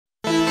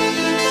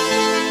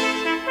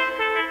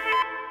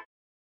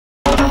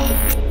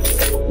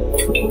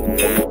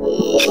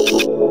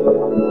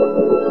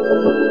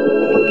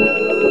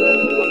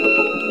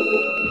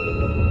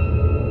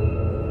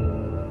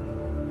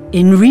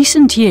In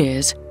recent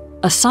years,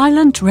 a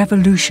silent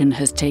revolution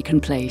has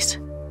taken place.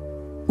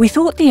 We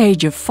thought the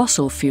age of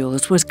fossil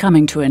fuels was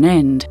coming to an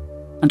end,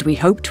 and we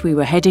hoped we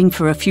were heading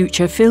for a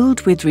future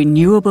filled with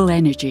renewable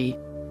energy.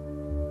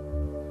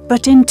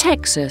 But in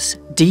Texas,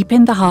 deep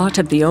in the heart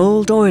of the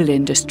old oil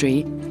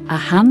industry, a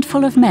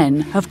handful of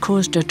men have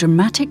caused a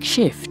dramatic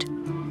shift,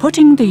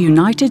 putting the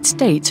United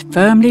States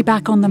firmly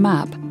back on the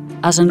map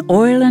as an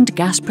oil and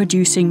gas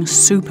producing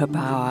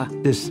superpower.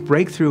 This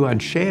breakthrough on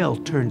shale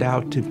turned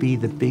out to be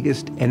the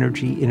biggest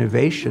energy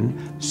innovation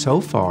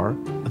so far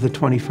of the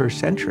 21st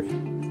century.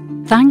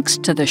 Thanks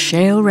to the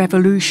shale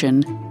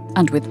revolution,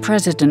 and with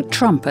President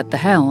Trump at the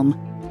helm,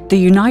 the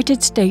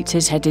United States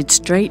is headed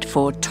straight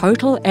for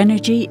total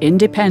energy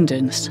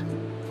independence.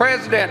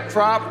 President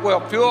Trump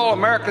will fuel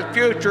America's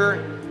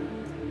future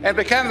and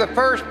become the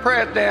first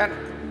president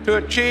to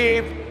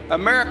achieve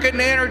American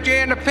energy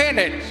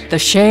independence. The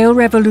shale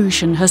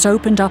revolution has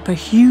opened up a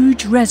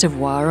huge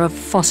reservoir of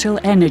fossil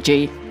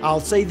energy.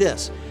 I'll say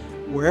this,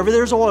 wherever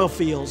there's oil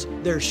fields,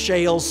 there's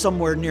shales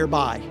somewhere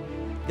nearby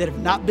that have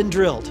not been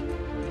drilled,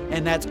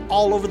 and that's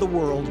all over the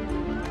world.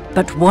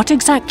 But what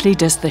exactly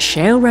does the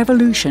shale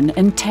revolution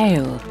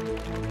entail?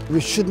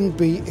 We shouldn't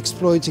be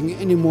exploiting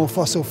any more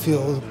fossil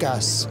fuel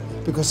gas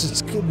because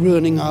it's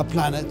ruining our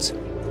planet.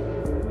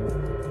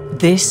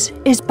 This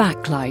is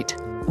Backlight.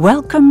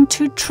 Welcome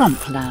to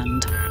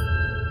Trumpland.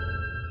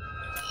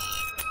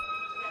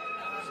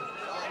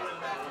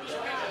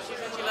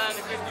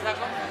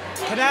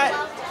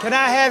 Can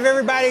I have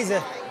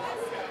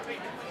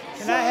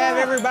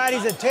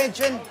everybody's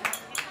attention?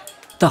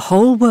 The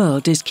whole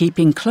world is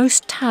keeping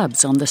close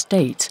tabs on the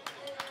States,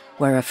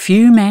 where a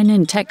few men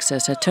in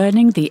Texas are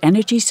turning the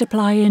energy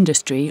supply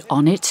industry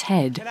on its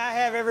head. Can I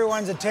have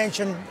everyone's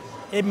attention?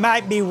 It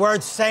might be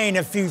worth saying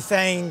a few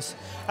things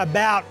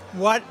about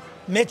what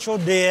Mitchell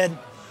did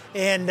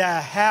and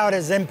how it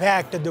has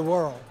impacted the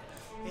world.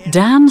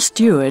 Dan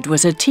Stewart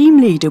was a team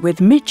leader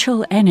with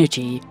Mitchell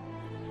Energy,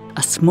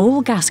 a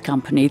small gas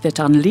company that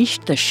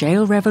unleashed the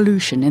shale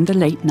revolution in the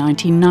late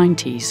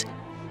 1990s.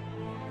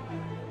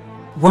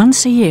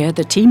 Once a year,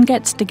 the team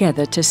gets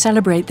together to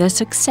celebrate their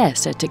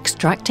success at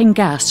extracting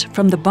gas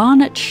from the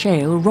Barnett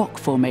Shale rock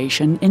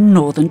formation in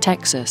northern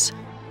Texas.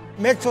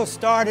 Mitchell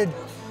started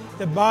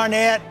the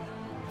Barnett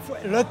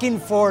looking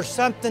for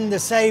something to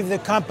save the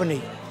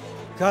company,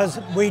 because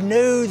we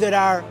knew that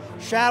our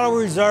shallow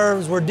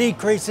reserves were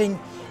decreasing,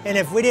 and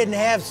if we didn't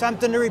have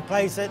something to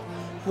replace it,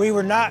 we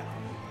were not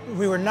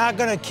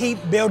going to keep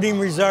building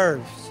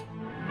reserves.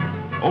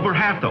 Over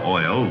half the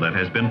oil that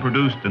has been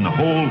produced in the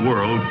whole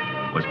world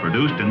was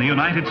produced in the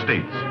United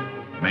States,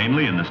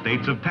 mainly in the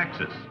states of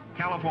Texas,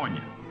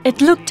 California. It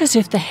looked as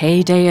if the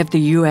heyday of the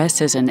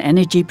US as an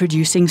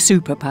energy-producing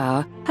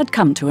superpower had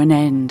come to an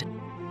end.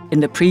 In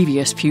the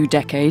previous few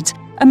decades,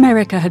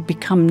 America had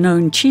become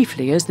known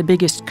chiefly as the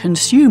biggest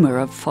consumer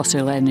of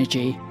fossil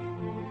energy.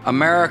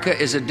 America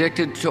is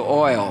addicted to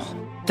oil.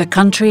 The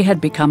country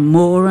had become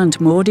more and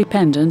more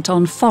dependent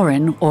on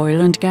foreign oil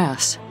and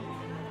gas.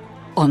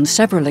 On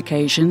several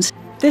occasions,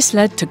 this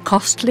led to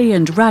costly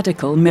and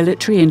radical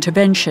military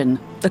intervention,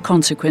 the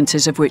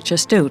consequences of which are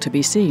still to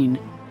be seen.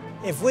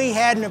 If we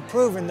hadn't have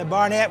proven the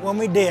Barnett when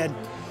we did,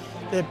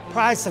 the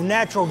price of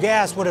natural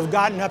gas would have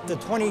gotten up to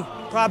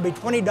probably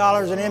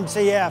 $20 an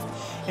MCF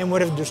and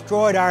would have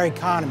destroyed our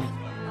economy.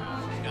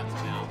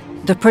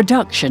 The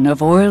production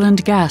of oil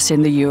and gas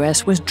in the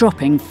US was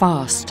dropping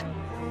fast.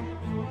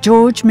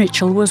 George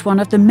Mitchell was one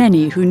of the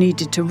many who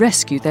needed to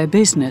rescue their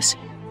business.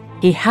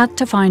 He had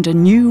to find a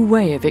new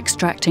way of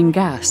extracting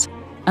gas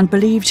and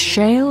believed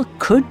shale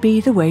could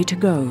be the way to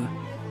go.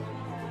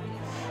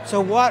 So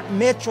what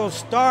Mitchell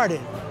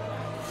started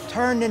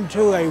turned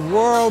into a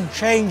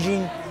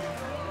world-changing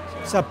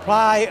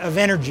supply of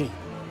energy.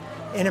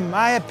 And in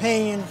my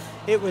opinion,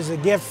 it was a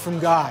gift from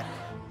God.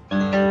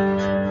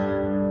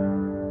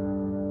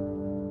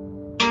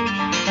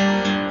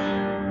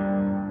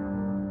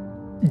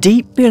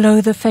 Deep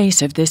below the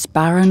face of this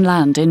barren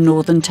land in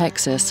northern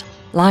Texas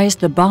lies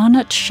the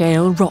Barnett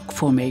Shale rock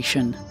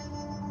formation.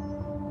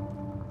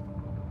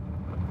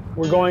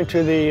 We're going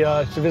to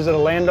visit a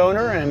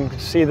landowner and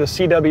see the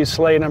CW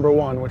Schale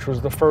 #1, which was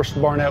the first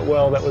Barnett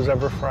well that was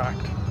ever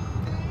fracked.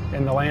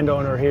 And the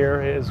landowner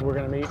here is we're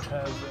going to meet.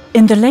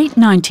 In the late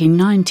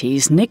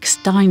 1990s, Nick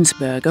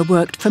Steinsberger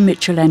worked for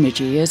Mitchell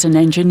Energy as an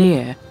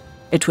engineer.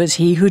 It was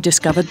he who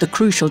discovered the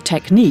crucial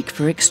technique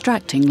for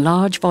extracting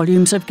large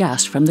volumes of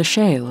gas from the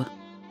shale.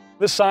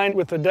 This sign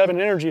with the Devon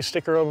Energy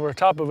sticker over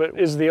top of it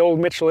is the old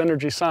Mitchell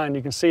Energy sign.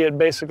 You can see it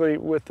basically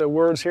with the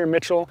words here,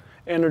 Mitchell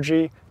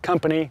Energy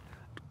Company.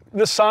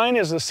 This sign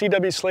is the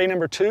CW Schale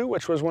 #2,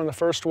 which was one of the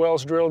first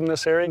wells drilled in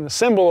this area. And the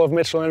symbol of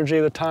Mitchell Energy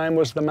at the time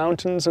was the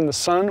mountains and the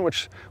sun,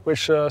 which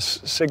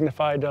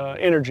signified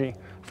energy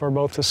for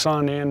both the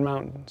sun and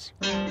mountains.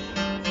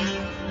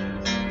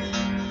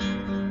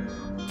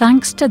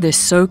 Thanks to this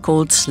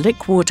so-called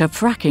slick water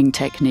fracking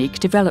technique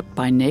developed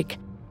by Nick,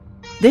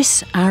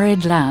 this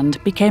arid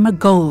land became a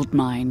gold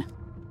mine.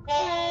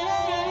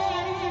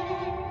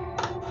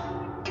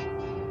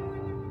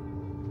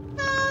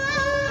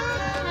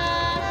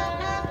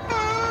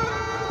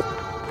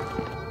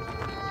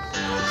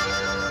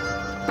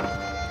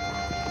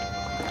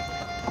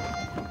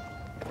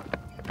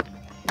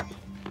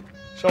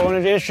 So I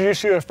wanted to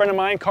introduce you to a friend of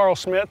mine. Carl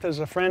Smith is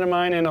a friend of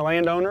mine and a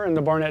landowner in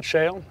the Barnett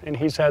Shale, and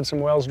he's had some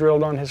wells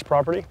drilled on his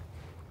property.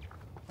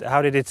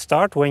 How did it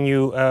start? When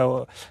you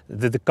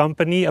the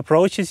company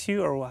approaches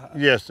you, or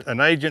yes,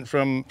 an agent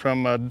from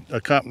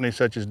a company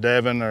such as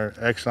Devon or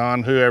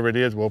Exxon, whoever it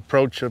is, will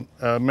approach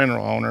a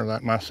mineral owner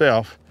like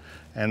myself,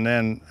 and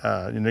then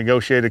you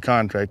negotiate a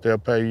contract. They'll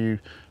pay you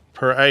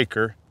per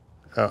acre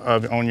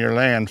on your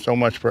land, so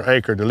much per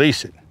acre to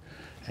lease it,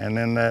 and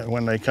then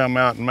when they come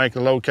out and make a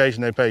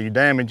location, they pay you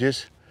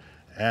damages,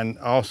 and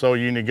also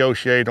you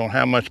negotiate on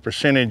how much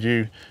percentage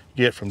you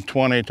get from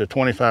 20 to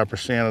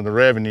 25% of the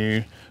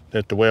revenue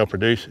that the well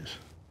produces.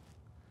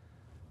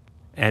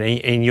 And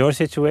in your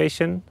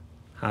situation,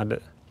 how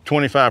did...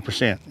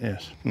 25%,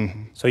 yes.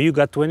 Mm-hmm. So you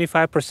got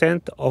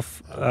 25%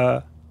 of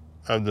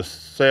the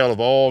sale of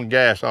oil and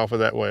gas off of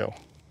that well.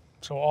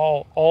 So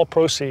all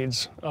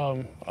proceeds,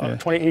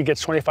 he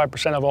gets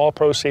 25% of all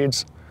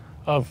proceeds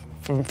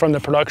from the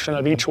production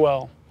of each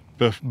well.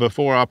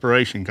 Before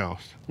operation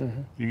costs.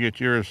 Mm-hmm. You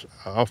get yours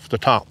off the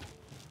top.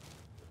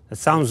 It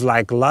sounds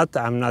like a lot.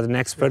 I'm not an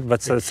expert,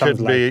 but it sounds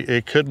like...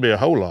 It could be a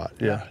whole lot,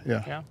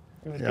 yeah.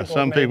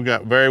 Some people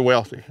got very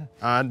wealthy.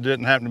 I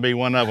didn't happen to be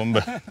one of them,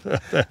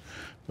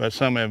 but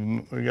some of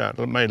them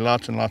made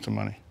lots and lots of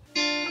money.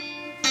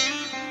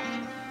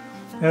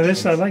 Now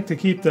I'd like to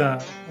keep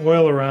the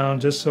oil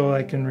around just so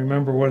I can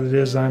remember what it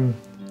is I'm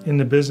in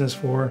the business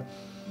for.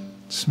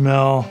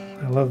 Smell,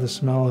 I love the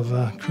smell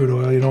of crude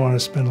oil. You don't want to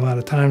spend a lot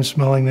of time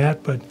smelling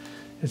that, but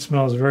it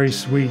smells very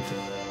sweet.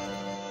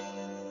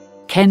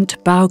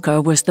 Kent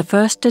Bowker was the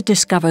first to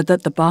discover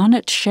that the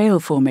Barnett Shale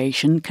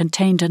formation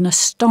contained an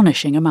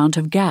astonishing amount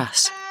of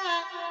gas.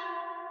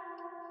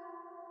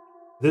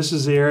 This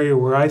is the area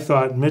where I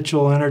thought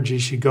Mitchell Energy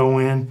should go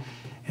in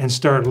and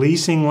start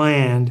leasing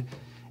land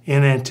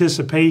in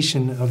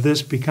anticipation of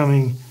this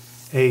becoming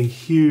a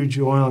huge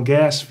oil and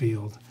gas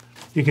field.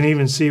 You can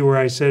even see where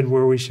I said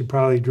where we should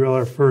probably drill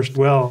our first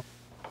well.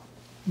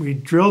 We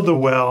drilled the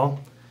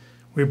well,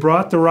 we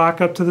brought the rock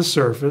up to the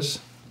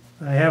surface.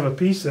 I have a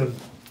piece of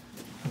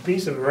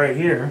it right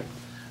here.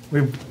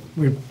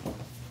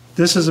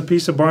 This is a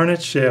piece of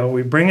Barnett Shale.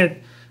 We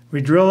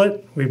drill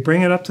it, we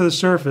bring it up to the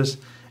surface,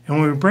 and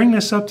when we bring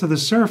this up to the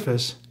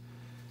surface,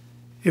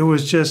 it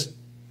was just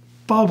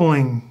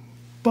bubbling,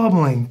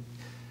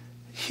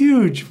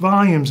 huge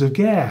volumes of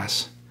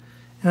gas.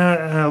 And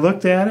I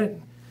looked at it,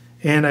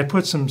 and I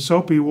put some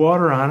soapy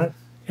water on it,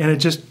 and it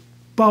just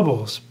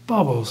bubbles.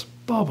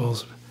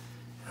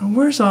 And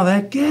where's all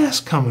that gas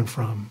coming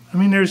from? I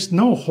mean, there's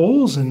no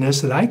holes in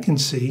this that I can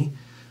see.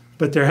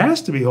 But there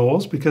has to be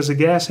holes because the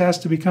gas has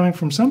to be coming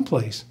from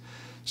someplace.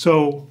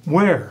 So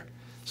where?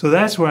 So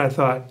that's where I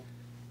thought,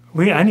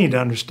 I need to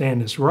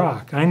understand this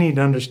rock. I need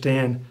to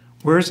understand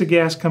where's the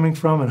gas coming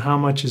from and how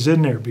much is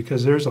in there,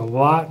 because there's a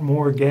lot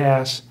more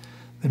gas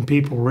than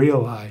people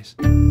realize.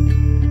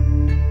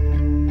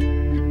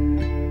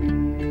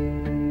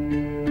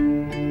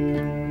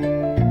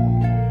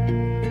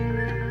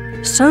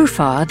 So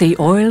far, the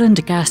oil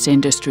and gas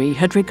industry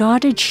had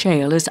regarded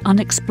shale as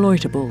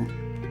unexploitable.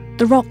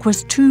 The rock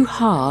was too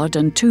hard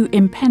and too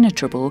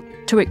impenetrable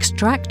to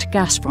extract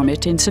gas from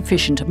it in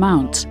sufficient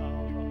amounts.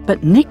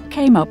 But Nick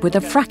came up with a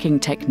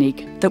fracking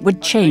technique that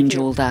would change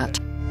all that.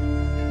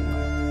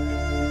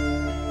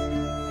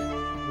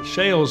 The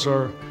shales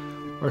are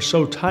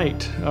so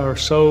tight,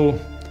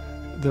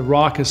 the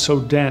rock is so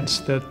dense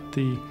that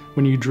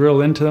when you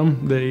drill into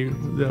them,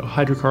 the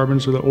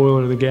hydrocarbons or the oil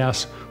or the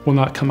gas will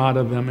not come out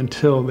of them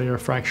until they are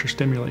fracture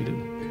stimulated.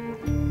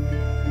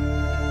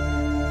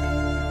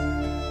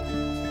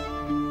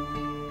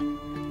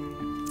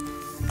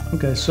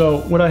 Okay,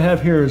 so what I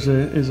have here is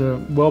a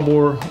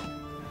wellbore.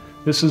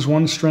 This is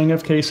one string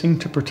of casing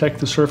to protect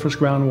the surface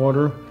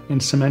groundwater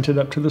and cement it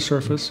up to the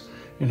surface.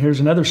 And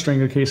here's another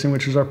string of casing,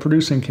 which is our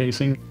producing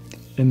casing.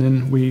 And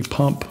then we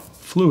pump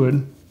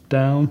fluid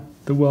down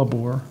the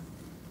wellbore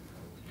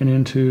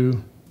and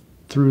through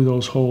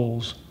those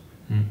holes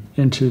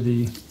into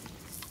the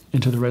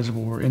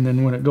reservoir. And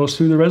then when it goes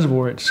through the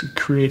reservoir, it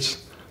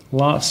creates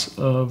lots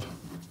of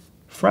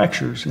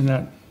fractures in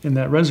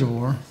that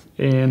reservoir.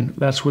 And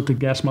that's what the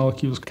gas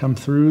molecules come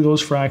through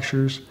those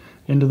fractures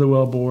into the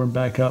wellbore and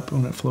back up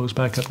when it flows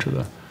back up to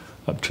the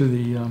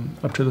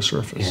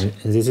surface.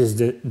 And this is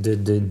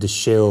the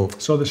shale.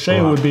 So the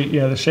shale would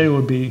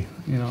be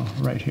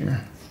right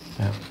here.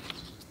 Yeah.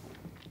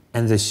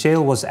 And the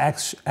shale was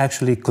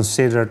actually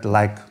considered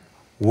like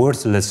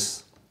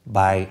worthless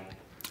by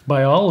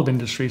all of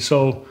industry.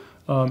 So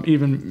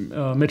even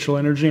Mitchell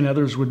Energy and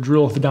others would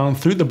drill down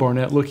through the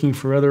Barnett looking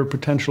for other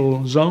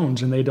potential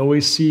zones, and they'd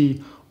always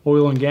see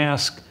oil and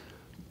gas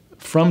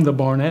from the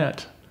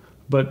Barnett,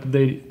 but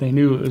they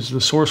knew it was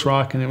the source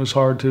rock, and it was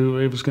going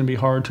to be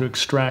hard to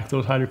extract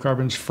those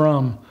hydrocarbons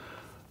from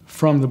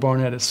the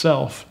Barnett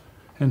itself.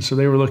 And so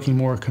they were looking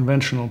more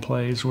conventional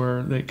plays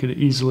where they could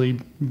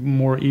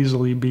more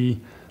easily be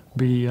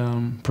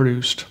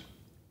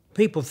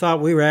People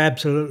thought we were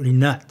absolutely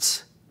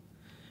nuts.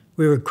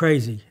 We were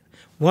crazy.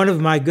 One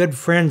of my good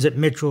friends at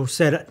Mitchell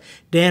said,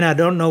 Dan, I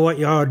don't know what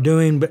y'all are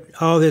doing, but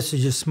all this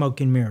is just smoke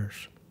and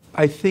mirrors.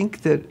 I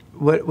think that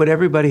what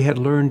everybody had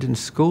learned in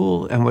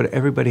school and what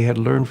everybody had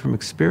learned from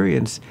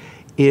experience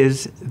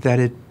is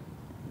that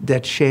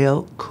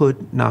shale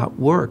could not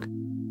work.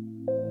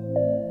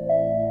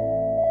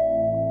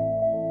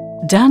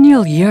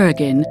 Daniel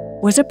Yergin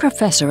was a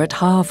professor at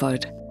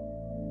Harvard.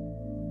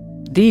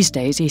 These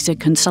days, he's a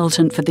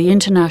consultant for the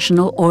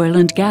international oil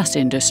and gas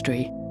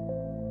industry.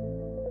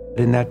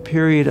 In that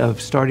period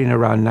of starting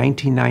around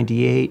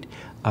 1998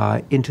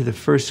 into the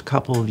first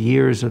couple of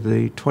years of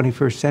the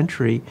 21st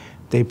century,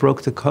 they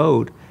broke the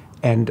code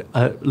and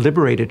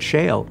liberated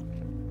shale.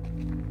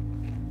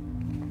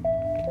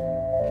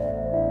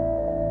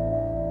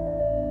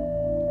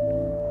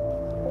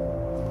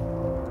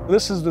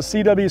 This is the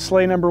CW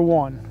Schale number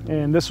 1,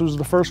 and this was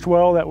the first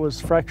well that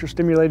was fracture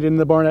stimulated in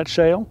the Barnett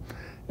Shale.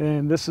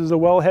 And this is the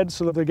wellhead,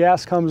 so that the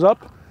gas comes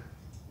up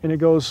and it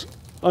goes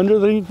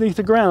underneath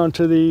the ground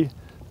to the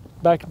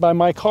back by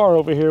my car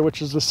over here,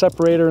 which is the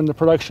separator and the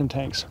production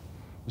tanks.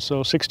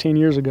 So 16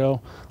 years ago,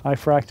 I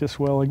fracked this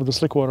well with a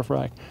slick water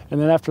frac.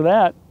 And then after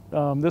that,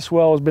 this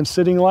well has been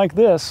sitting like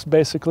this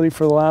basically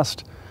for the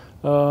last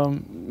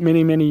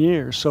many, many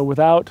years. So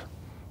without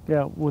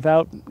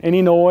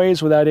any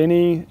noise, without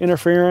any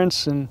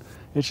interference, and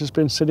it's just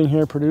been sitting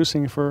here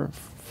producing for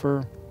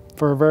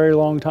a very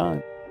long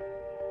time.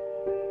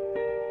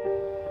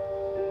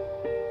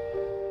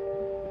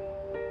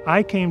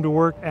 I came to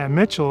work at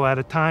Mitchell at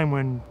a time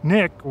when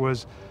Nick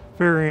was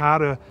figuring out how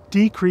to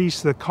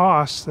decrease the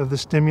costs of the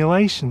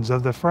stimulations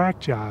of the frac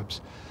jobs.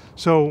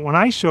 So when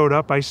I showed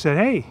up, I said,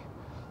 hey,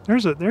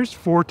 there's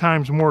 4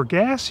 times more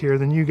gas here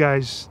than you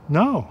guys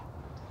know.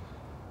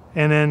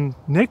 And then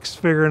Nick's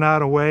figuring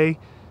out a way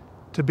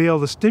to be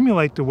able to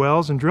stimulate the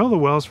wells and drill the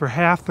wells for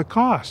half the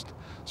cost.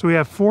 So we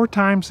have 4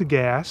 times the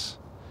gas,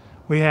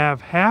 we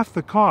have half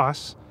the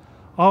costs.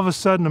 All of a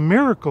sudden a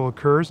miracle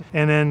occurs,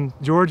 and then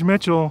George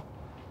Mitchell,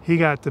 he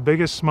got the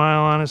biggest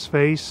smile on his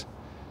face,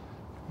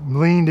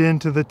 leaned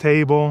into the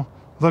table,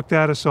 looked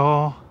at us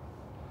all.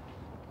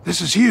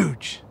 This is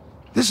huge.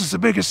 This is the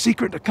biggest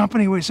secret the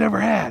company has ever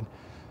had.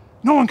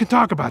 No one can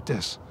talk about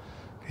this.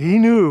 He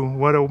knew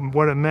what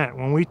it meant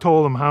when we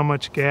told him how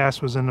much gas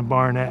was in the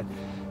Barnett.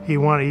 He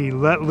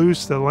let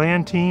loose the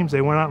land teams. They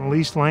went out and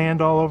leased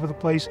land all over the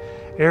place.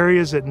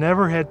 Areas that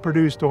never had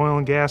produced oil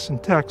and gas in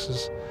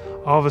Texas.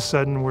 All of a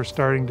sudden, we're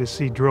starting to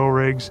see drill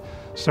rigs,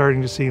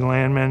 starting to see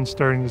landmen,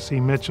 starting to see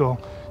Mitchell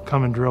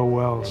come and drill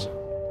wells.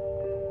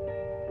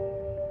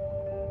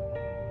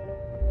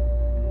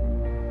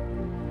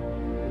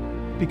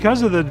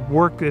 Because of the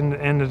work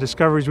and the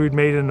discoveries we'd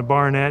made in the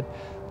Barnett,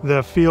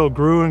 the field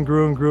grew and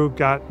grew and grew,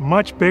 got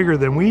much bigger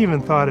than we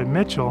even thought at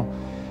Mitchell,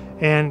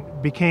 and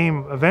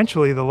became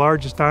eventually the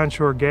largest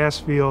onshore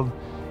gas field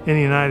in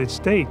the United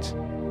States.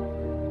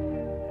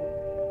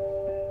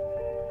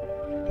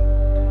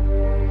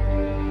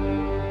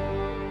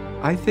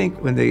 I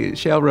think when the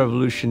shale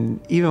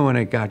revolution, even when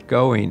it got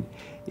going,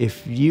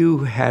 if you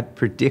had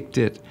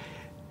predicted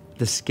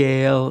the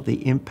scale,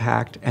 the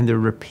impact, and the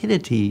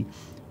rapidity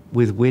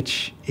with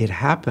which it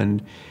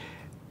happened,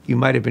 you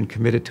might have been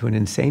committed to an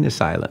insane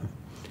asylum.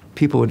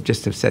 People would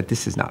just have said,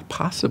 this is not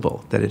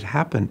possible that it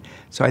happened.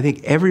 So I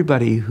think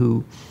everybody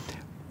who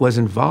was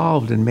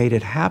involved and made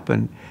it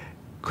happen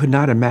could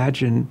not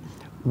imagine,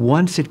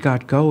 once it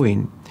got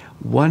going,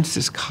 once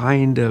this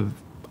kind of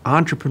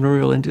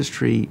entrepreneurial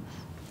industry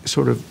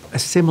sort of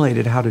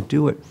assimilated how to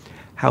do it,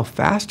 how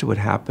fast it would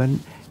happen,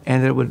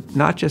 and that it would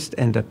not just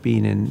end up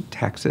being in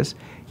Texas,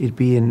 it'd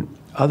be in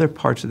other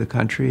parts of the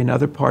country and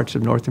other parts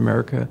of North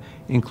America,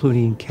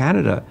 including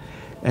Canada.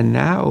 And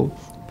now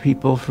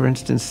people, for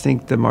instance,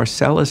 think the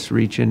Marcellus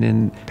region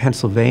in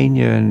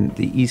Pennsylvania and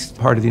the east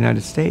part of the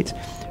United States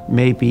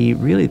may be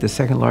really the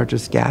second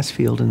largest gas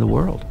field in the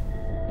world.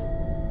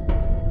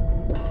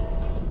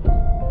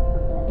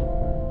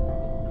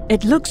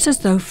 It looks as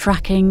though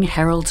fracking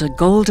heralds a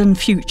golden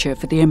future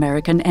for the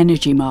American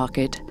energy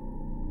market.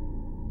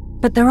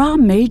 But there are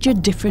major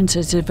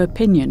differences of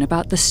opinion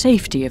about the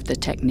safety of the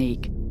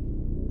technique.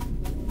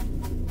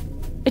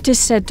 It is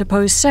said to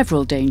pose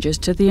several dangers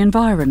to the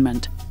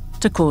environment,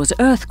 to cause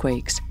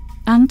earthquakes,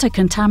 and to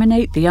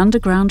contaminate the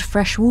underground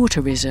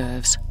freshwater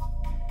reserves.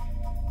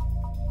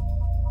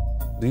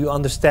 Do you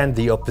understand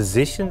the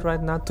opposition right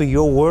now to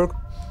your work?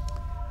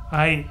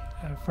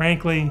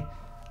 Frankly,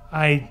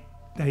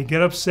 they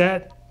get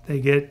upset,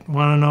 they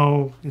want to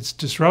know it's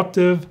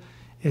disruptive,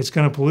 it's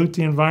going to pollute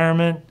the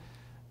environment.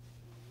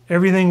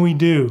 Everything we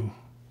do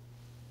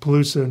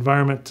pollutes the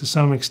environment to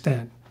some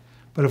extent.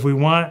 But if we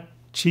want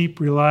cheap,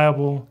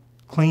 reliable,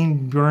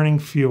 clean burning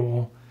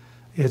fuel,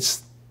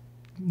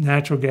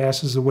 natural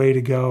gas is the way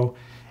to go,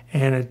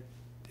 and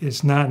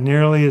it's not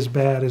nearly as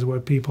bad as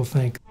what people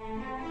think.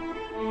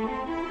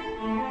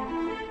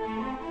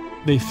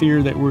 They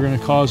fear that we're going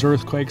to cause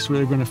earthquakes,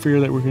 they're going to fear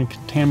that we're going to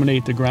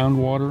contaminate the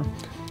groundwater,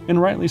 and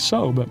rightly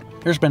so, but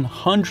there's been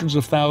hundreds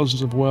of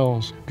thousands of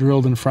wells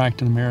drilled and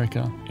fracked in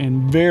America,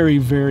 and very,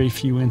 very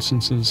few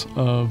instances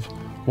of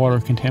water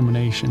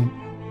contamination.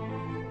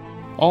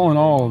 all in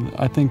all,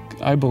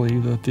 I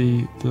believe that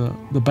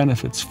the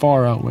benefits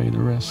far outweigh the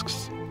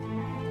risks.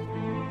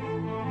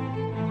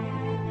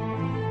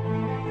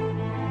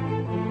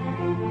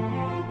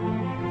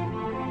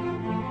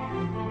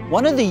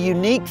 One of the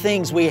unique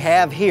things we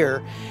have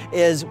here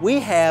is we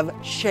have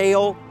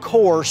shale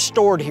core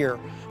stored here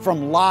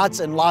from lots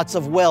and lots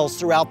of wells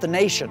throughout the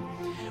nation.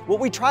 What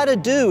we try to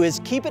do is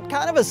keep it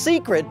kind of a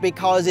secret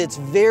because it's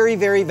very,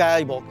 very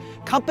valuable.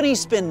 Companies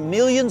spend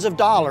millions of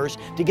dollars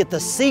to get the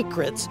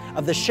secrets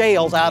of the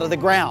shales out of the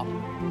ground.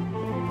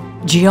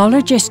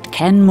 Geologist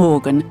Ken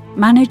Morgan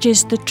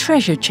manages the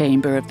treasure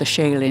chamber of the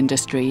shale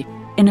industry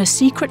in a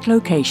secret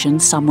location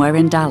somewhere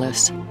in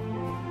Dallas.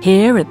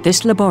 Here at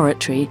this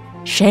laboratory,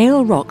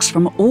 shale rocks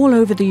from all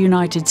over the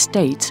United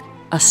States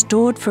are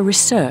stored for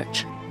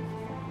research.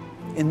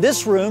 In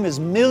this room is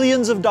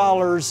millions of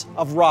dollars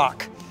of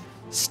rock,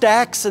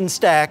 stacks and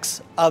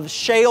stacks of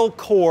shale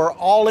core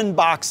all in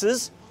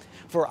boxes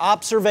for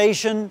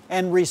observation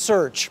and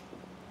research.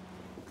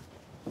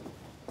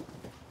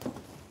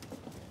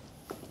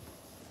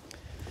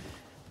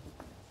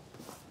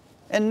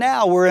 And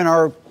now we're in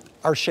our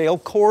shale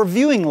core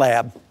viewing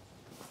lab.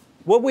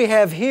 What we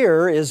have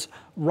here is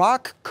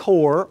rock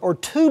core, or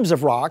tubes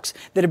of rocks,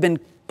 that have been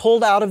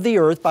pulled out of the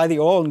earth by the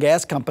oil and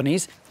gas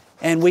companies.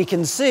 And we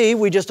can see,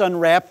 we just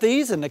unwrap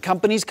these and the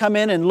companies come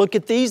in and look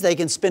at these. They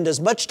can spend as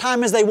much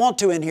time as they want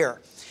to in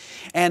here.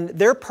 And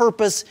their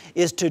purpose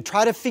is to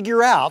try to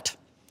figure out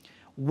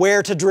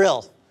where to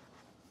drill.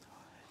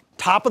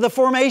 Top of the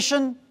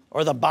formation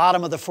or the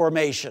bottom of the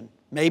formation.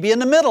 Maybe in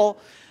the middle,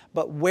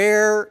 but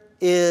where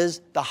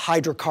is the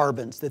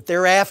hydrocarbons that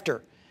they're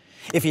after?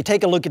 If you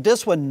take a look at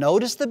this one,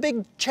 notice the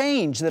big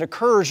change that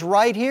occurs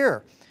right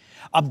here.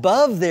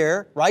 Above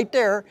there, right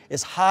there,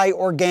 is high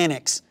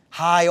organics,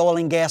 high oil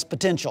and gas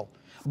potential.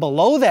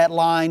 Below that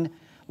line,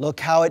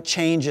 look how it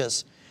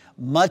changes.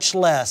 Much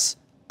less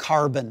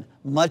carbon,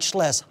 much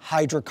less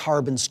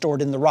hydrocarbon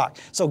stored in the rock.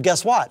 So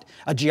guess what?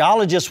 A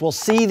geologist will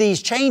see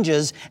these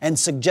changes and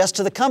suggest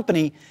to the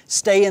company,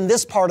 stay in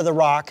this part of the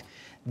rock.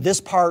 This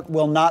part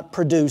will not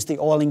produce the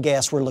oil and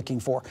gas we're looking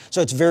for.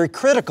 So it's very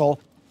critical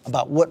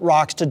about what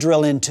rocks to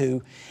drill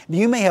into.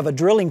 You may have a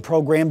drilling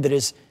program that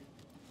is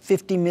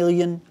 $50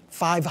 million,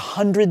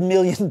 $500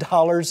 million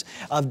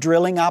of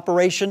drilling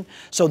operation.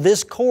 So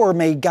this core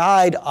may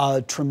guide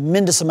a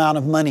tremendous amount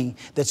of money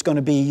that's going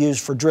to be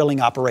used for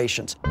drilling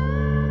operations.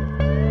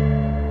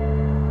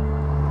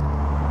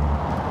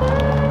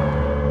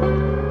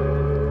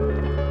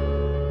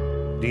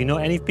 Do you know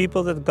any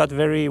people that got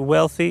very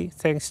wealthy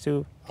thanks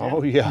to?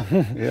 Oh yeah,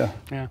 yeah.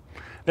 Yeah.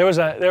 There was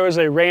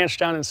a ranch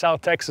down in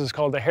South Texas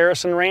called the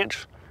Harrison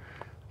Ranch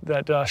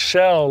that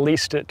Shale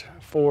leased it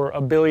for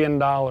 $1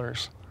 billion,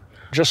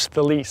 just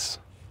the lease.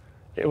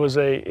 It was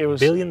 $1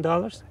 billion.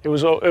 It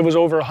was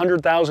over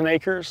 100,000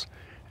 acres,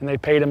 and they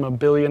paid him $1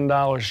 billion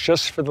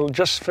just for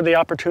the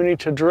opportunity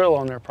to drill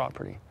on their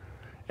property,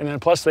 and then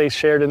plus they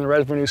shared in the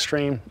revenue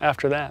stream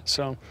after that.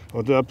 So,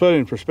 well, to put it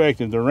in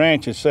perspective, the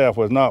ranch itself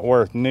was not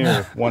worth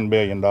near $1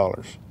 billion.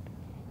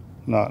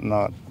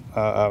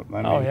 I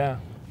mean, oh yeah,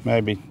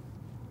 maybe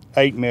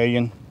 $8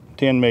 million,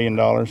 $10 million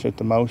at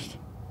the most.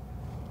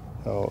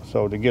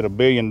 So to get $1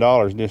 billion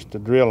just to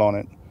drill on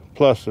it,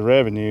 plus the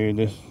revenue,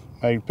 just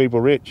made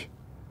people rich.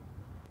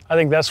 I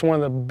think that's one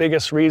of the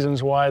biggest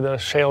reasons why the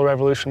shale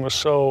revolution was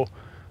so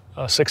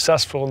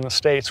successful in the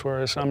States,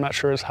 whereas I'm not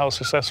sure how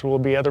successful it will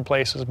be other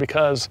places,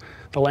 because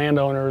the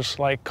landowners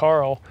like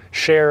Carl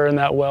share in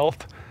that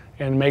wealth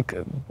and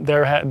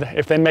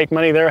if they make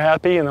money, they're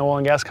happy, and the oil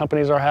and gas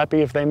companies are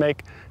happy if they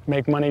make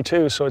money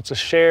too. So it's a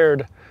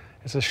shared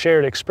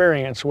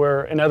experience,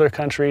 where in other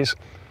countries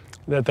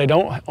that they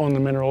don't own the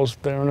minerals,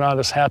 they're not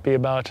as happy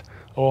about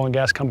oil and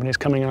gas companies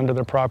coming onto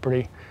their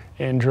property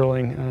and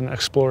drilling and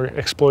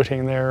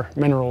exploiting their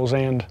minerals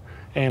and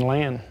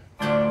land.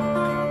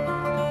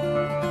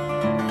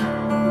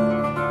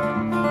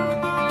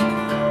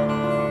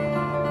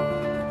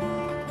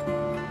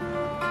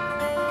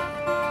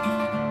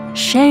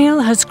 Shale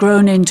has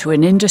grown into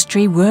an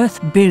industry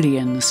worth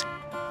billions.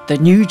 The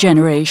new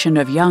generation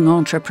of young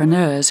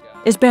entrepreneurs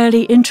is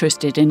barely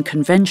interested in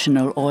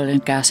conventional oil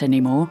and gas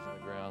anymore.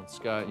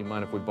 Scott, you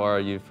mind if we borrow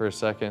you for a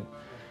second?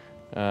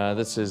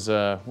 This is,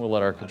 we'll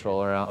let our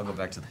controller out. I'll go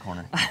back to the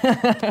corner.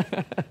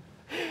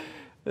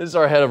 This is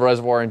our head of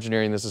reservoir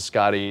engineering. This is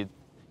Scotty.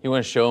 You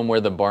want to show him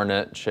where the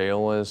Barnett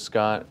Shale is,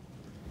 Scott?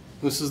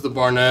 This is the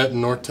Barnett in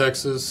North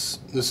Texas.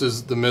 This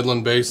is the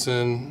Midland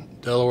Basin,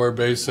 Delaware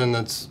Basin.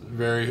 That's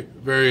very,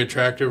 very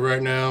attractive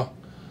right now.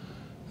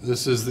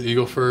 This is the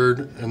Eagle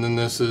Ford, and then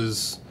this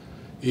is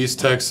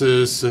East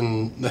Texas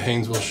and the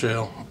Haynesville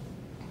Shale.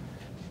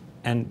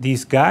 And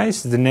these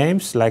guys, the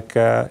names, like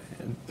they're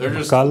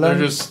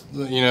just,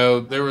 you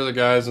know, they were the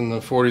guys in the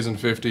 40s and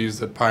 50s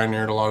that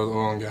pioneered a lot of the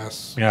oil and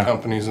gas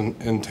companies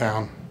in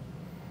town.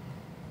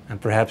 And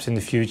perhaps in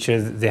the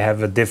future they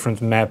have a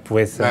different map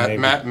with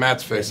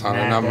Matt's face on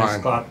it, not mine.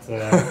 Scott,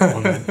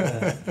 on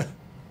it.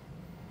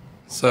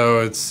 So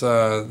it's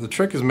the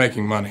trick is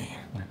making money.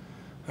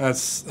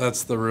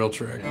 That's the real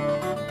trick.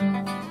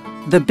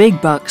 The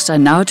big bucks are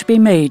now to be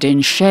made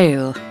in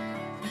shale.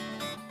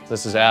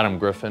 This is Adam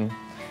Griffin.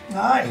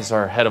 Hi. He's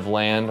our head of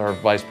land, our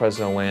vice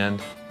president of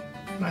land.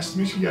 Nice to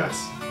meet you guys.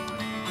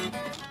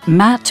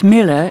 Matt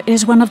Miller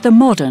is one of the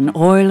modern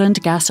oil and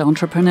gas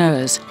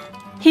entrepreneurs.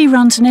 He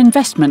runs an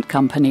investment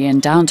company in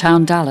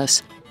downtown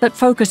Dallas that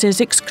focuses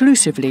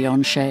exclusively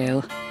on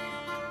shale.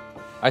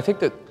 I think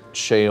that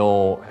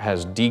shale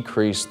has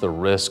decreased the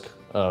risk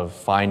of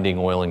finding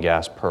oil and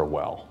gas per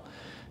well.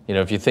 You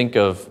know, if you think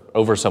of,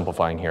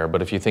 oversimplifying here,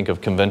 but if you think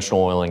of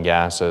conventional oil and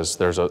gas as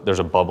there's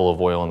a bubble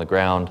of oil in the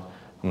ground,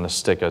 I'm going to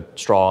stick a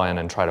straw in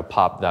and try to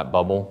pop that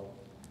bubble.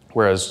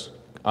 Whereas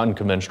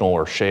unconventional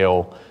or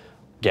shale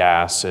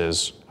gas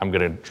is, I'm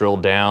going to drill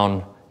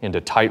down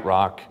into tight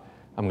rock,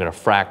 I'm going to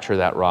fracture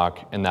that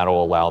rock, and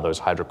that'll allow those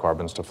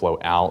hydrocarbons to flow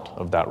out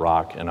of that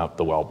rock and up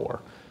the wellbore.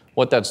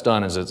 What that's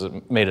done is it's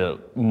made a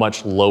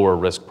much lower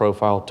risk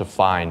profile to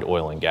find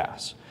oil and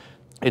gas.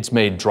 It's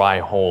made dry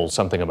holes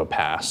something of a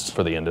past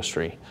for the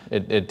industry.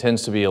 It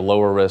tends to be a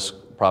lower risk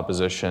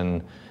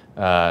proposition.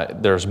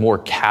 There's more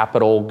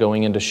capital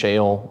going into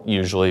shale.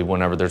 Usually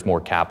whenever there's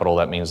more capital,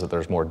 that means that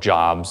there's more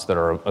jobs that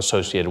are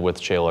associated with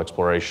shale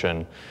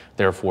exploration.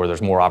 Therefore,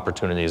 there's more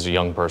opportunity as a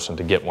young person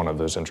to get one of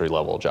those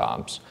entry-level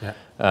jobs. Yeah.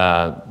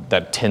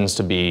 That tends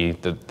to be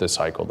the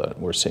cycle that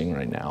we're seeing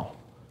right now.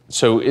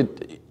 So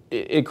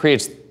it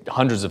creates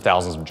hundreds of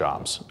thousands of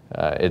jobs.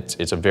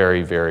 It's a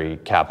very, very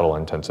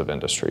capital-intensive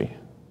industry.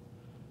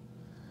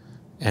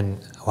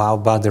 And how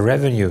about the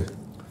revenue?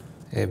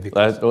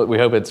 We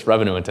hope it's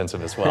revenue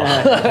intensive as well.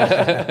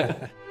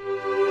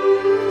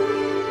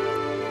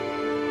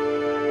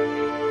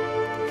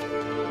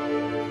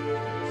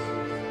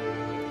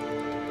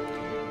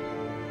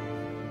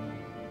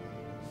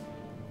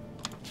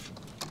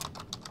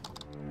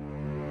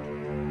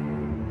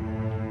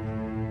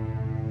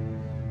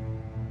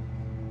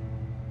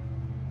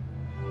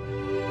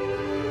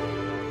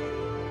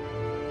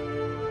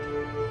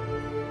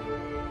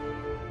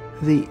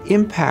 The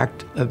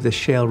impact of the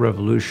shale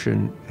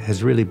revolution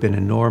has really been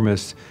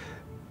enormous,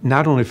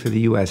 not only for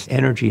the U.S.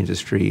 energy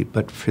industry,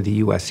 but for the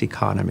U.S.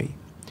 economy.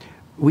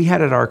 We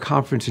had at our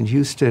conference in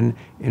Houston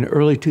in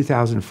early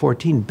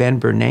 2014, Ben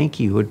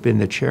Bernanke, who had been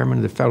the chairman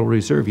of the Federal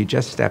Reserve, he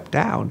just stepped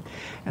down.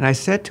 And I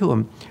said to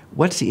him,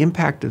 what's the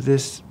impact of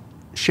this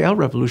shale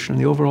revolution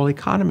on the overall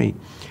economy?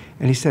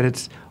 And he said,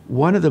 it's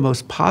one of the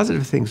most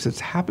positive things that's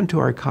happened to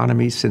our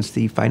economy since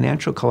the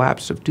financial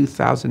collapse of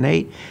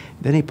 2008.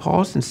 Then he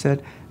paused and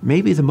said,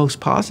 maybe the most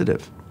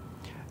positive.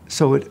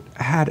 So it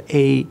had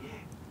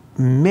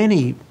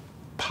many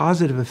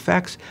positive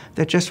effects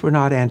that just were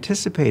not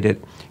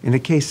anticipated. In the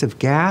case of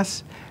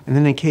gas, and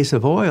then in the case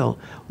of oil,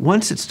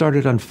 once it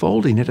started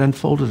unfolding, it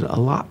unfolded a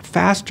lot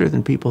faster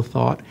than people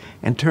thought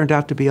and turned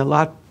out to be a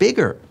lot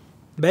bigger.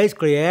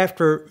 Basically,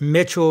 after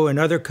Mitchell and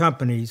other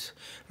companies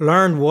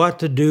learned what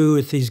to do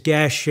with these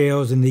gas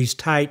shales and these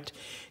tight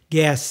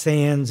gas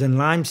sands and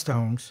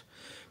limestones,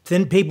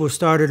 then people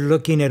started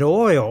looking at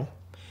oil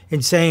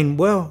and saying,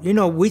 well, you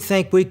know, we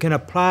think we can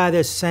apply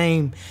this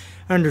same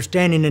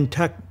understanding and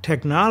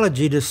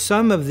technology to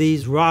some of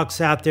these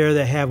rocks out there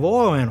that have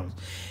oil in them.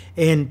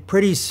 And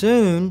pretty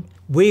soon,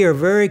 we are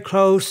very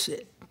close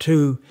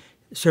to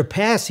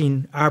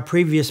surpassing our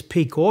previous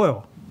peak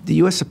oil. The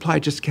U.S. supply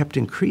just kept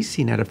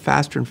increasing at a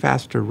faster and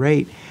faster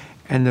rate,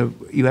 and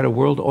you had a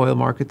world oil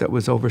market that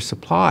was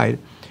oversupplied.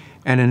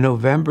 And in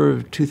November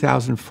of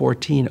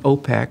 2014,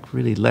 OPEC,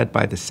 really led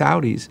by the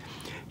Saudis,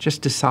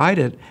 just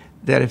decided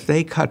that if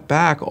they cut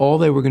back, all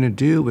they were going to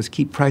do was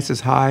keep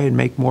prices high and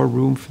make more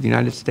room for the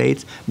United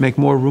States, make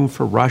more room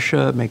for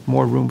Russia, make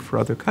more room for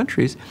other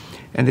countries.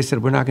 And they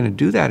said, we're not going to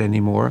do that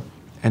anymore.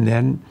 And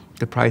then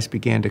the price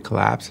began to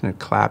collapse, and it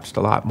collapsed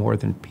a lot more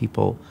than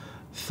people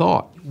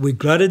thought. We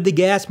glutted the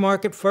gas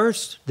market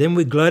first, then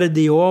we glutted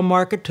the oil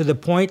market to the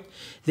point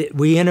that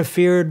we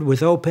interfered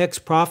with OPEC's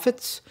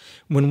profits.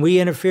 When we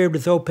interfered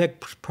with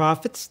OPEC's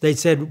profits, they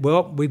said,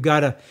 well, we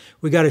got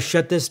to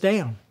shut this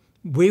down.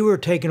 We were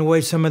taking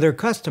away some of their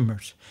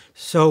customers.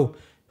 So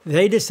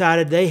they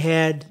decided they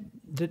had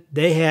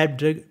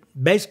to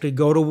basically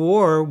go to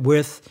war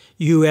with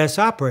U.S.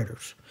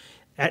 operators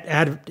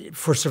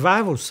for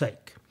survival's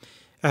sake.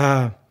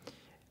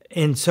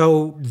 And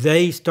so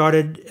they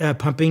started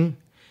pumping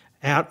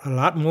out a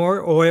lot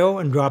more oil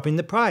and dropping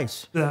the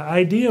price. The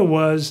idea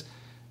was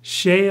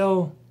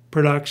shale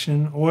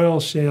production, oil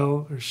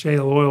shale or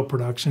shale oil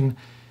production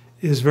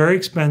is very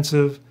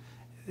expensive.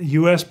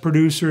 U.S.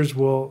 producers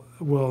will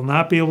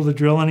not be able to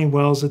drill any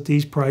wells at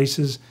these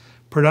prices.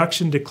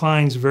 Production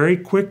declines very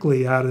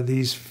quickly out of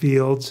these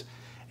fields,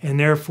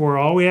 and therefore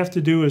all we have to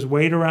do is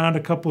wait around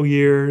a couple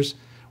years.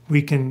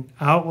 We can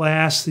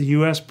outlast the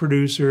U.S.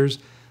 producers.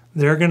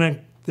 They're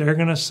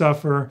gonna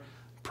suffer.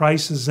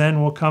 Prices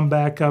then will come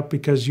back up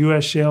because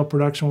U.S. shale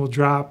production will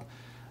drop,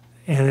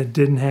 and it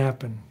didn't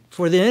happen.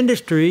 For the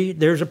industry,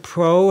 there's a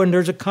pro and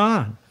there's a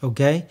con,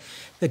 okay?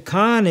 The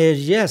con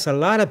is, yes, a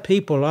lot of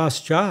people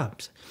lost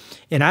jobs,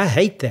 and I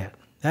hate that.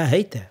 I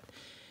hate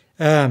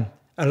that.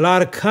 A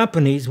lot of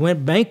companies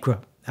went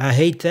bankrupt. I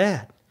hate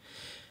that.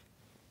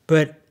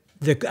 But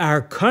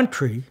Our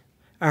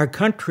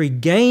country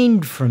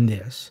gained from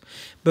this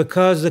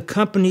because the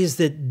companies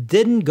that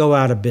didn't go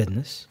out of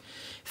business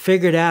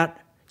figured out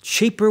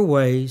cheaper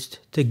ways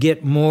to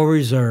get more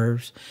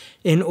reserves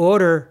in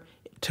order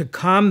to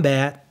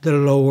combat the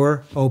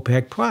lower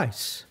OPEC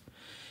price.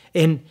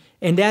 And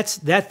that's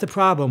the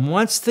problem.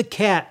 Once the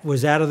cat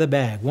was out of the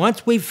bag,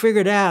 once we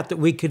figured out that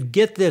we could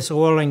get this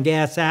oil and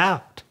gas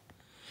out,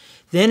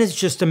 then it's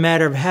just a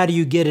matter of how do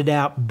you get it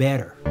out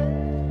better.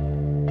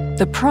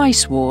 The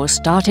price war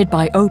started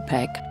by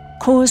OPEC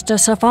caused a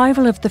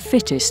survival of the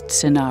fittest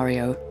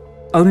scenario.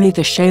 Only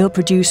the shale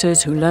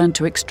producers who learned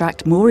to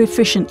extract more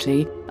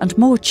efficiently and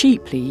more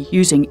cheaply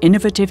using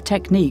innovative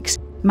techniques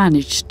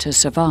managed to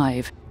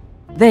survive.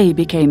 They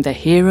became the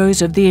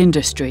heroes of the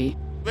industry.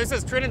 This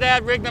is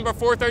Trinidad rig number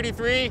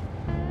 433.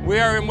 We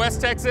are in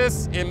West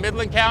Texas in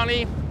Midland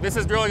County. This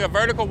is drilling a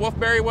vertical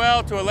Wolfberry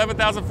well to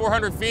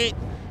 11,400 feet.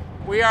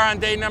 We are on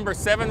day number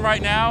 7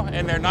 right now,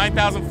 and they're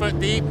 9,000 foot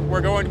deep.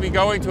 We're going to be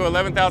going to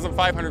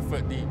 11,500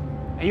 foot deep.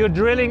 And you're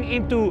drilling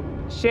into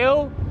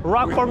shale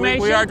rock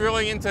formation? We are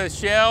drilling into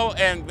shale,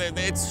 and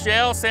it's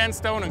shale,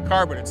 sandstone, and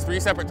carbon. It's 3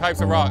 separate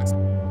types of rocks.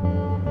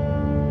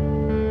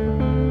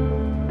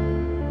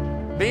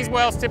 These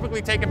wells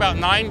typically take about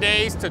 9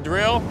 days to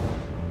drill.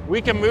 We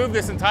can move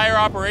this entire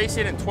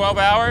operation in 12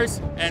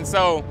 hours, and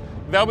so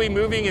they'll be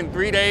moving in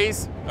 3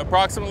 days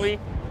approximately.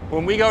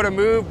 When we go to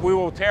move, we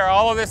will tear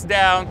all of this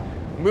down,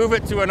 move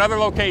it to another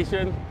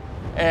location,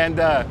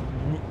 and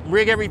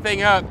rig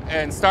everything up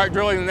and start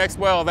drilling the next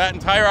well. That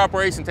entire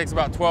operation takes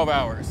about 12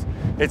 hours.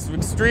 It's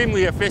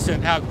extremely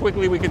efficient how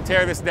quickly we can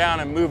tear this down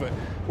and move it.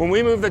 When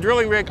we move the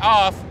drilling rig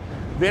off,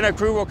 then a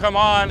crew will come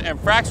on and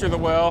fracture the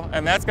well,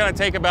 and that's going to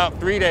take about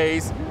 3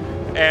 days.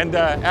 And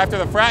after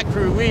the frac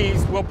crew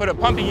leaves, we'll put a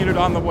pumping unit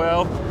on the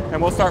well, and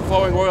we'll start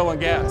flowing oil and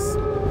gas.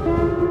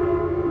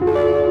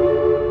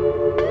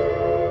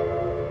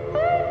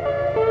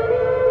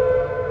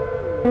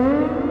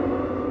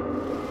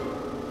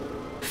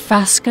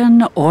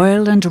 Fasken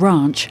Oil and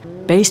Ranch,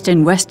 based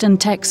in western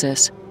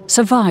Texas,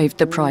 survived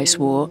the price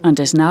war and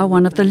is now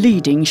one of the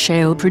leading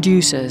shale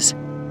producers.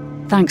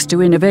 Thanks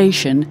to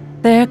innovation,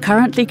 they are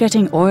currently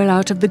getting oil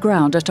out of the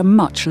ground at a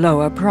much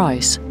lower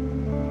price.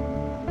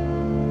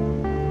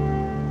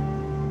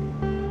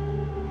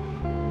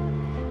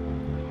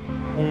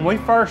 When we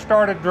first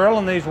started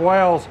drilling these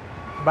wells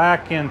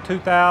back in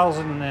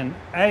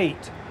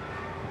 2008,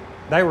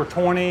 they were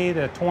 20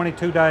 to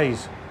 22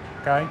 days,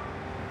 okay?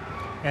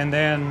 And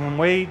then when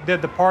we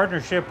did the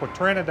partnership with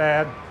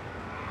Trinidad,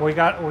 we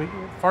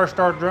first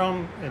started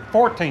drilling in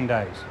 14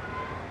 days.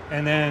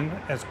 And then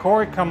as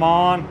Corey come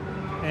on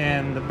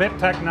and the bit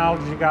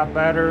technology got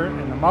better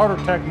and the motor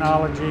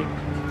technology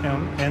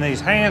and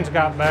these hands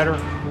got better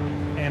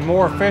and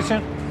more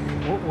efficient,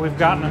 we've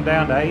gotten them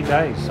down to 8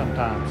 days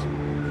sometimes.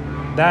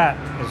 That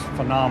is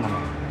phenomenal.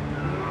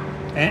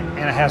 And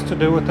it has to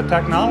do with the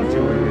technology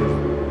we're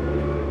using.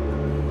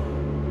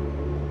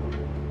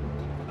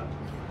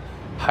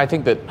 I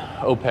think that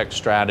OPEC's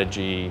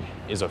strategy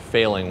is a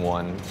failing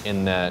one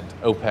in that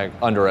OPEC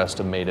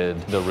underestimated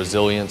the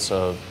resilience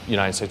of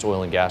United States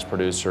oil and gas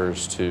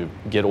producers to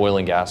get oil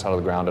and gas out of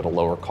the ground at a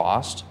lower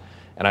cost.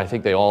 And I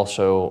think they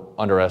also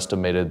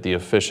underestimated the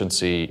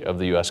efficiency of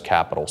the U.S.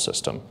 capital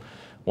system.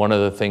 One of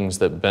the things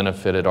that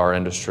benefited our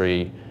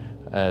industry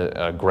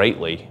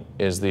greatly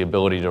is the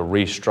ability to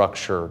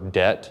restructure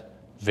debt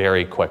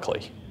very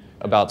quickly.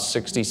 About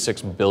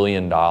 $66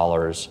 billion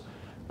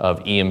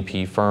of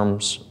E&P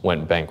firms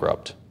went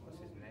bankrupt.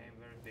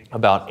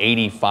 About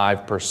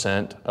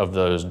 85% of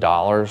those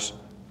dollars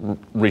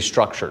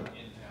restructured.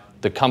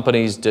 The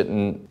companies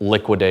didn't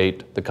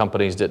liquidate, the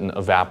companies didn't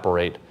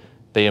evaporate.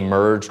 They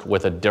emerged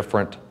with a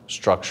different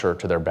structure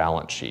to their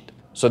balance sheet.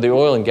 So the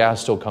oil and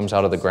gas still comes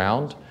out of the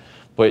ground,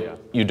 but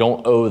you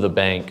don't owe the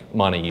bank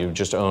money, you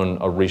just own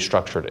a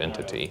restructured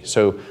entity.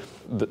 So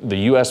the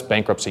US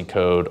bankruptcy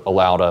code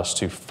allowed us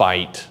to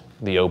fight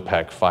the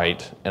OPEC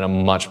fight in a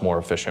much more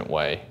efficient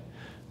way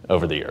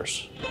over the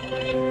years.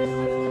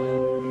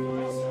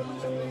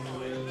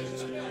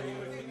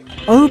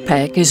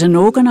 OPEC is an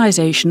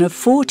organization of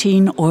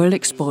 14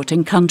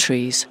 oil-exporting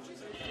countries.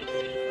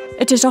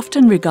 It is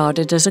often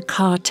regarded as a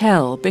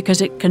cartel because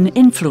it can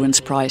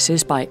influence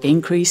prices by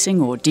increasing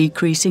or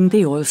decreasing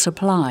the oil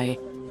supply.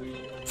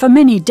 For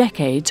many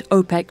decades,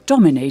 OPEC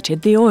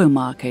dominated the oil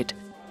market,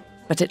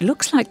 but it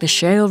looks like the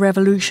shale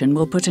revolution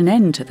will put an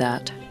end to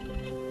that.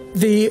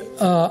 The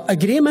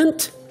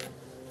agreement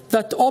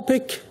that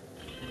OPEC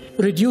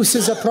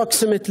reduces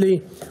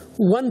approximately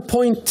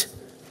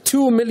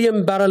 1.2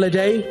 million barrels a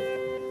day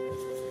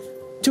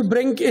to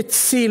bring its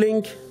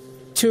ceiling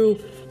to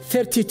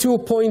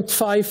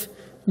 32.5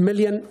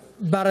 million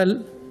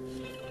barrels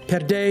per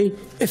day,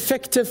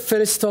 effective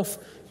 1st of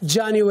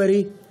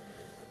January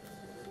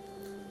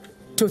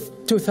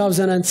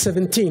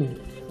 2017.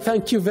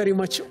 Thank you very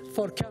much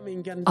for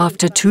coming.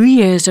 After 2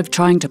 years of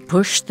trying to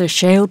push the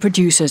shale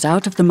producers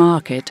out of the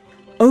market,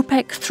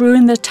 OPEC threw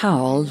in the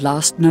towel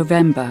last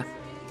November.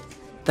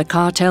 The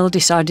cartel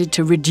decided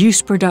to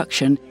reduce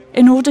production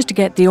in order to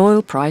get the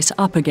oil price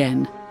up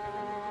again.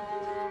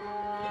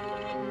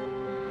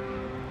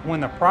 when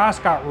the price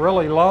got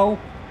really low,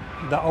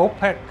 the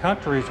OPEC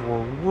countries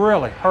were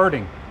really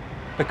hurting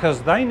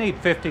because they need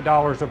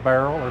 $50 a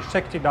barrel or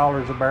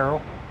 $60 a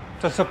barrel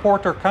to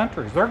support their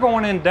countries. They're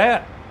going in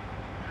debt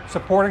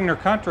supporting their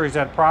countries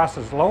at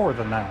prices lower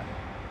than that.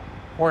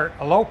 Where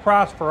a low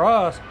price for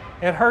us,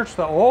 it hurts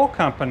the oil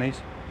companies,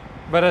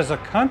 but as a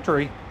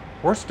country,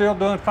 we're still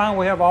doing fine.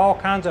 We have all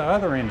kinds of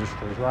other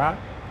industries, right?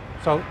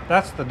 So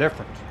that's the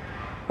difference.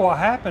 What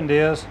happened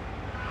is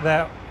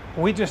that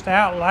we just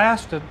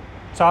outlasted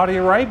Saudi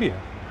Arabia.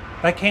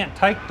 They can't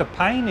take the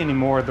pain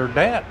anymore of their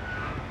debt.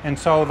 And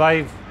so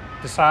they've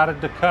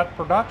decided to cut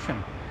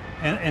production.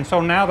 And so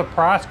now the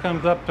price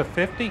comes up to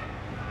 50.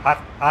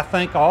 I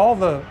think all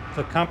the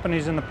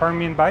companies in the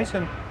Permian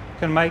Basin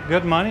can make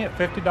good money at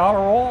 $50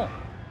 oil.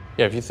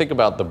 Yeah, if you think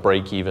about the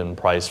break-even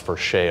price for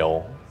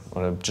shale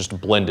on a just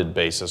blended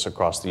basis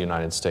across the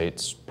United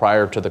States,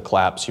 prior to the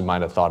collapse, you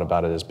might have thought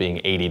about it as being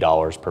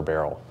 $80 per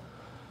barrel.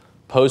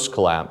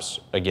 Post-collapse,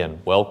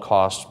 again, well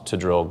costs to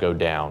drill go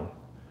down.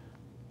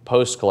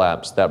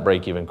 Post-collapse, that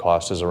break-even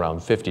cost is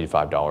around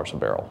 $55 a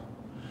barrel.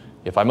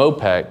 If I'm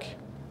OPEC,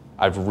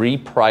 I've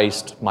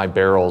repriced my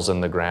barrels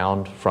in the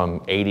ground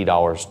from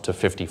 $80 to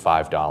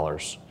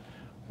 $55,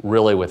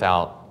 really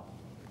without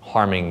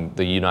harming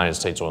the United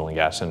States oil and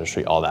gas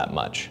industry all that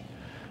much.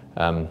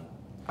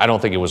 I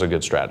don't think it was a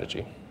good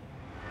strategy.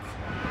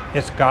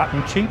 It's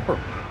gotten cheaper.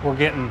 We're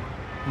getting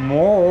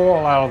more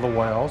oil out of the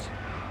wells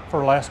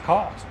for less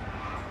cost.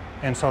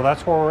 And so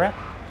that's where we're at.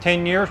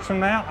 10 years from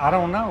now, I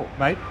don't know.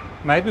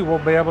 Maybe we'll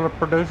be able to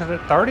produce it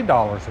at $30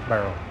 a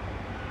barrel.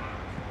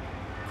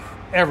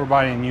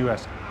 Everybody in the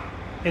U.S.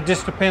 It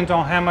just depends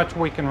on how much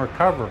we can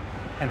recover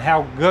and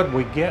how good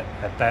we get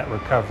at that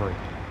recovery.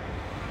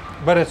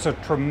 But it's a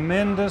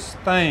tremendous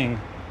thing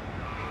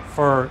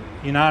for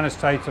United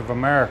States of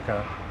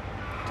America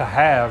to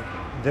have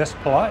this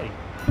play.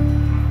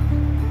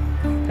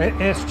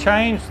 It's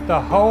changed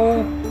the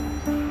whole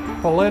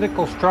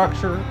political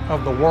structure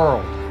of the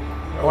world,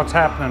 what's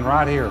happening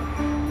right here.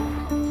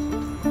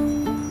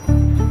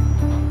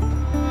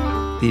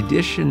 The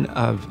addition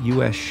of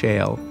U.S.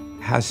 shale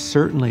has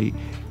certainly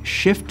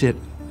shifted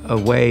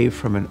away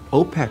from an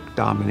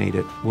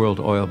OPEC-dominated world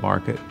oil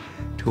market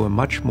to a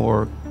much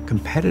more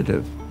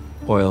competitive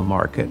oil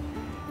market,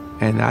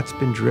 and that's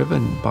been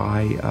driven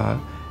by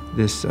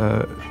this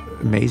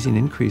amazing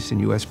increase in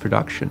U.S.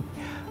 production.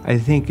 I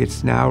think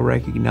it's now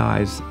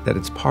recognized that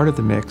it's part of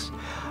the mix.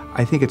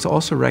 I think it's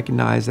also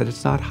recognized that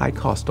it's not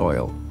high-cost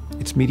oil,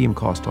 it's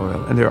medium-cost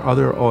oil, and there are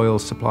other oil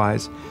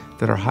supplies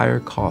that are higher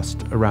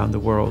cost around the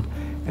world.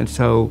 And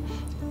so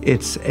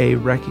it's a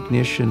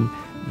recognition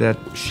that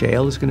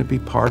shale is going to be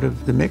part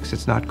of the mix.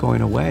 It's not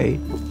going away.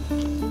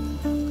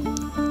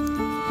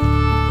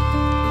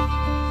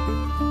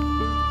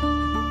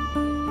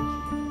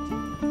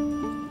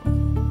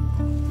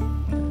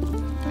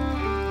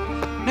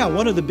 Now,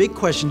 one of the big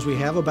questions we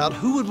have about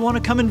who would want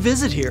to come and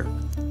visit here.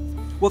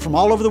 Well, from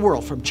all over the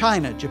world, from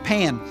China,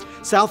 Japan,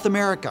 South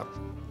America,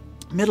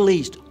 Middle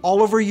East,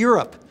 all over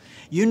Europe.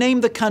 You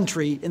name the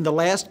country in the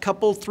last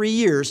 3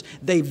 years,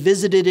 they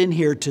visited in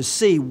here to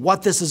see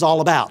what this is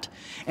all about.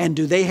 And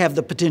do they have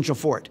the potential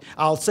for it?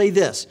 I'll say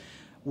this,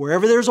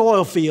 wherever there's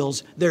oil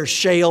fields, there's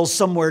shales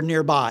somewhere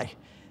nearby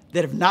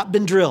that have not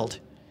been drilled.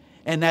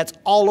 And that's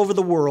all over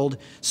the world.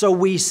 So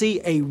we see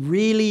a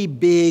really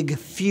big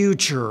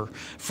future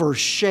for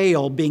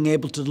shale being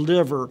able to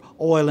deliver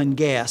oil and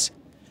gas.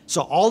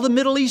 So all the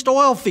Middle East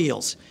oil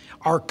fields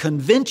are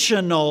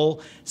conventional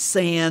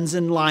sands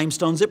and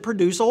limestones that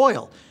produce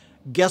oil.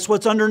 Guess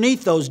what's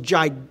underneath those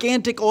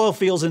gigantic oil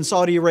fields in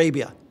Saudi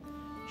Arabia?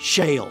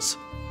 Shales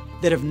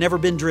that have never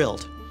been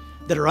drilled,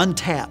 that are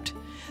untapped,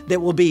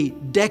 that will be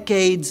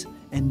decades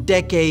and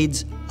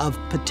decades of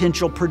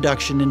potential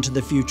production into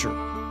the future.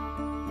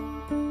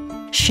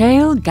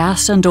 Shale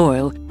gas and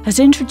oil has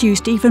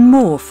introduced even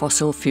more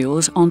fossil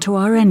fuels onto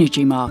our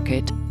energy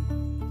market.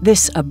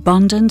 This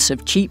abundance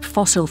of cheap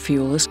fossil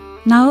fuels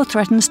now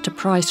threatens to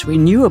price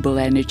renewable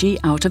energy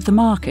out of the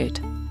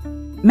market.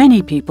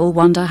 Many people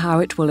wonder how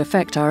it will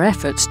affect our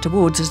efforts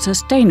towards a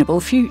sustainable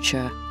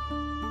future.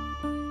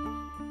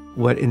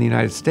 What in the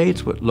United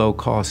States, what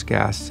low-cost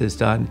gas has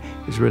done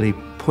is really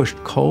pushed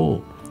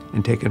coal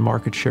and taken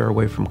market share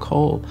away from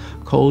coal.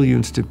 Coal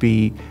used to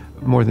be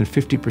more than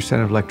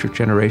 50% of electric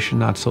generation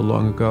not so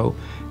long ago.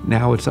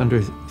 Now it's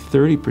under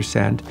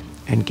 30%,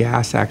 and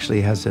gas actually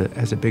has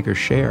a bigger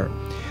share.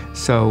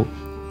 So,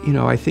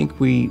 I think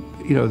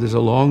there's a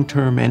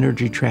long-term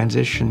energy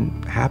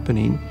transition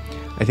happening.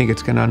 I think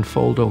it's going to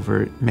unfold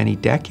over many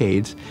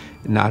decades,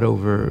 not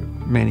over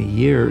many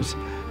years,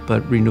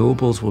 but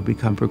renewables will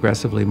become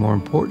progressively more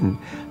important.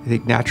 I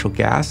think natural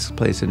gas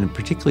plays a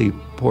particularly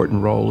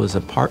important role as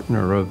a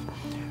partner of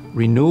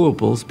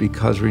renewables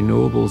because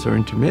renewables are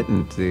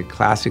intermittent. The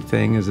classic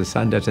thing is the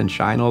sun doesn't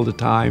shine all the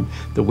time,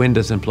 the wind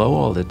doesn't blow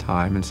all the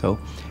time, and so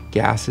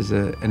gas is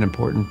an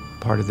important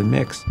part of the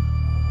mix.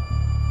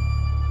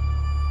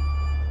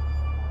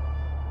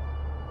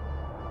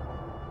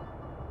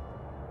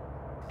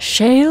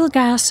 Shale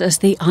gas as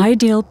the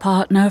ideal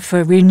partner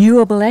for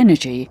renewable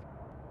energy.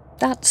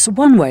 That's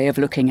one way of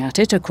looking at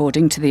it,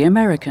 according to the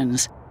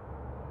Americans.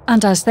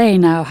 And as they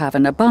now have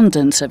an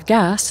abundance of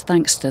gas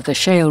thanks to the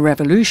shale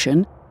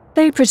revolution,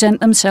 they present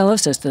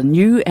themselves as the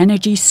new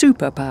energy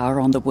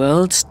superpower on the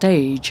world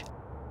stage.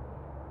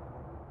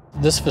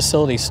 This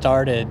facility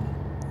started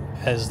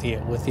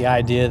with the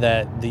idea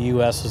that the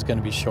U.S. was going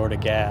to be short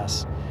of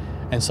gas.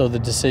 And so the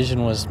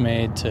decision was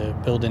made to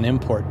build an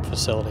import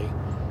facility.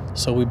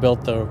 So we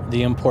built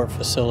the import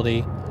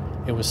facility.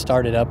 It was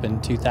started up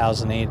in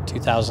 2008,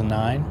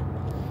 2009,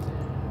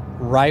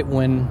 right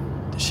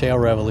when the shale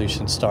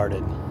revolution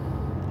started.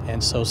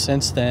 And so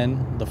since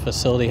then, the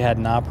facility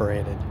hadn't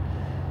operated.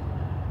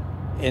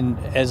 And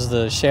as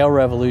the shale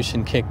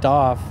revolution kicked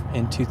off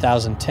in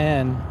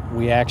 2010,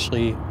 we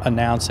actually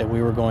announced that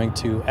we were going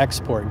to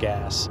export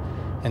gas.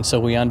 And so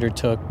we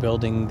undertook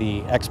building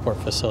the export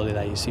facility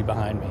that you see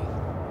behind me.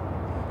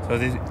 So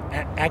this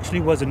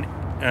actually was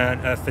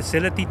a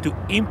facility to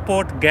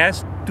import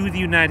gas to the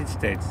United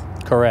States?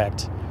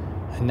 Correct.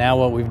 And now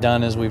what we've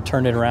done is we've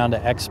turned it around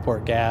to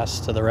export gas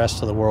to the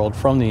rest of the world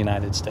from the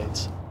United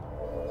States.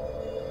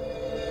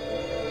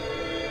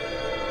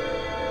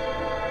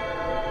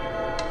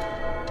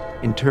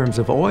 In terms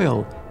of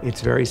oil,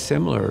 it's very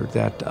similar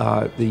that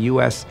the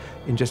U.S.,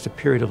 in just a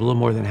period of a little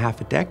more than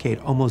half a decade,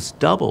 almost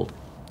doubled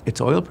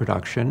its oil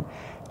production,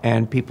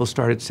 and people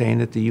started saying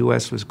that the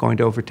U.S. was going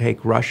to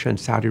overtake Russia and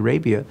Saudi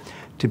Arabia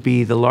to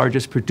be the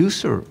largest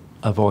producer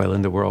of oil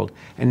in the world.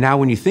 And now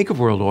when you think of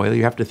world oil,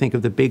 you have to think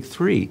of the big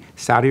three: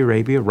 Saudi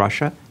Arabia,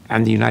 Russia,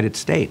 and the United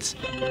States.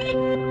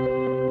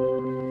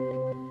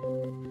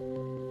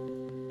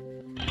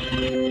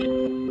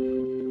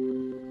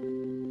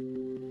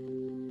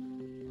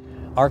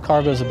 Our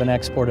cargoes have been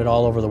exported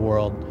all over the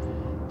world: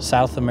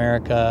 South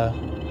America,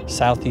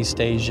 Southeast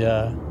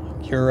Asia,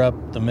 Europe,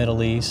 the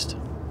Middle East.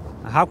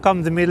 How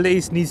come the Middle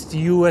East needs the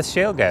U.S.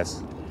 shale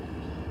gas?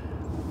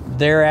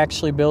 They're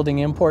actually building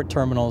import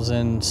terminals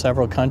in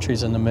several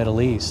countries in the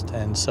Middle East,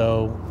 and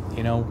so,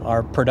 you know,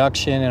 our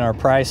production and our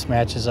price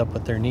matches up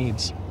with their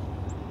needs.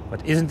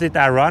 But isn't it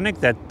ironic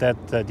that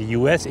the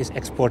U.S. is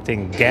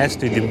exporting gas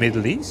to the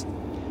Middle East?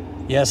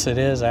 Yes, it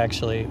is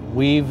actually.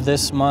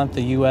 This month,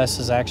 the U.S.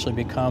 has actually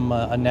become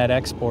a net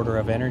exporter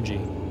of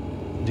energy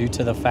due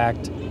to the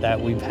fact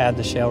that we've had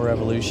the shale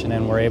revolution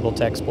and we're able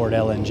to export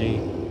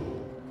LNG.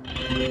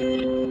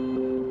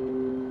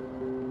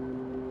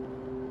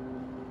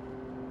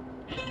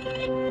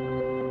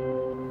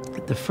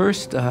 The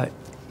first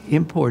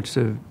imports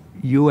of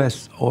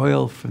U.S.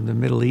 oil from the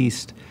Middle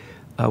East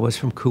was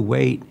from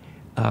Kuwait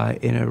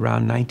in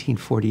around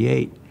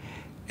 1948.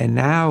 And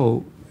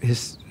now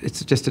it's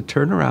just a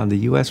turnaround. The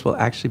U.S. will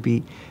actually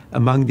be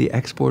among the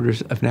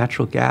exporters of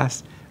natural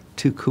gas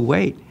to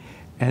Kuwait.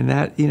 And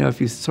that, you know,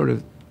 if you sort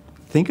of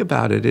think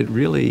about it, it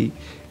really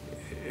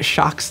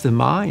shocks the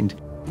mind.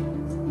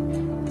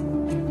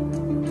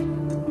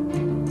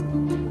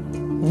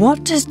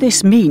 What does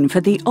this mean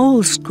for the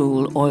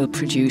old-school oil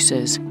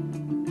producers?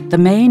 The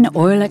main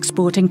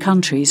oil-exporting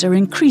countries are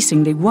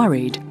increasingly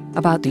worried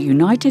about the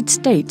United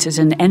States as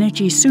an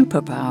energy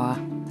superpower.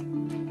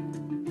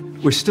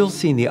 We're still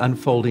seeing the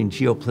unfolding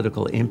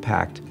geopolitical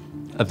impact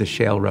of the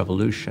shale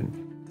revolution.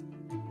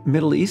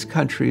 Middle East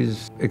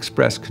countries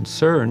express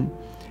concern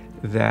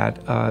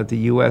that the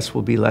U.S.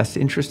 will be less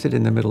interested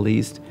in the Middle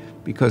East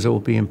because it will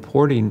be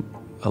importing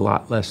a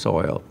lot less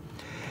oil.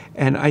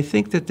 And I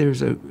think that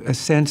there's a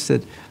sense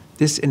that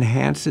this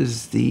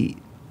enhances the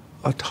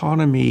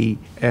autonomy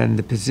and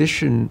the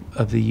position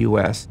of the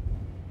U.S.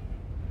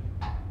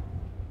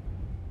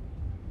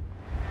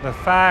 The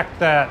fact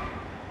that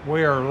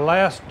we are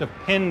less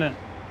dependent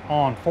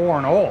on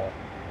foreign oil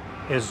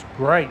is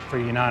great for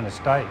the United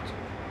States.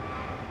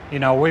 You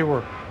know, we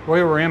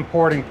were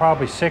importing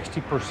probably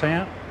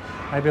 60%,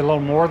 maybe a little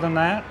more than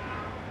that.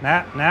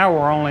 Now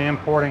we're only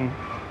importing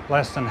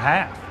less than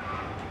half.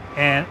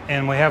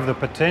 And we have the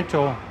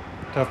potential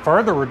to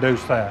further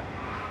reduce that.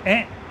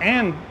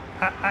 And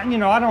you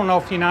know, I don't know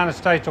if the United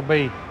States will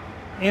be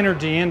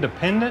energy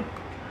independent,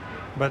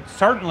 but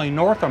certainly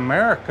North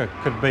America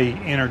could be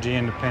energy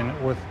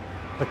independent with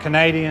the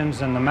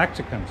Canadians and the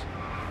Mexicans.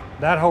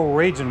 That whole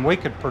region, we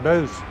could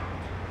produce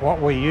what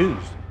we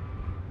use.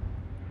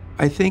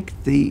 I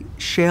think the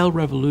shale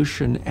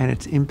revolution and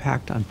its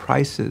impact on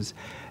prices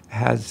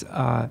has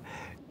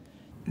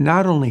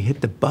not only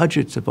hit the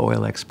budgets of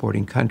oil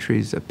exporting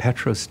countries, of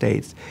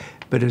petrostates,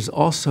 but has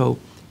also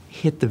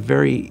hit the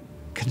very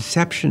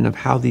conception of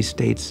how these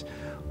states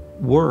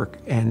work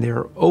and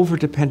their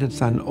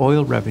overdependence on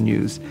oil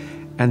revenues,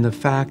 and the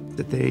fact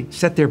that they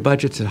set their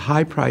budgets at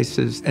high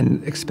prices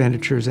and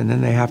expenditures and then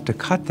they have to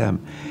cut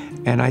them.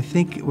 And I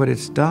think what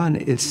it's done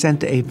is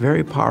sent a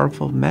very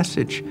powerful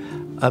message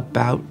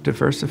about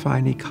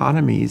diversifying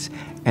economies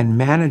and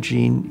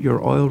managing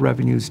your oil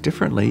revenues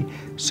differently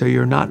so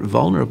you're not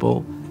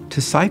vulnerable to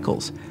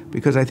cycles.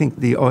 Because I think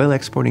the oil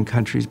exporting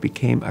countries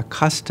became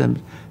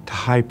accustomed to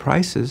high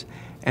prices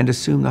and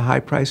assumed the high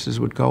prices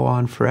would go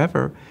on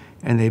forever,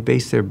 and they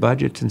based their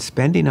budgets and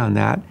spending on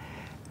that,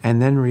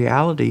 and then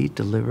reality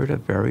delivered a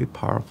very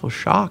powerful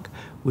shock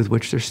with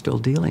which they're still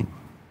dealing.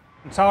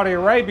 In Saudi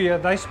Arabia,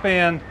 they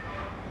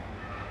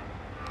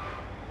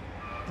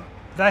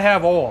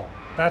have oil.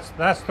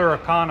 That's their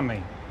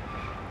economy,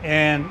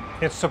 and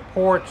it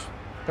supports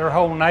their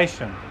whole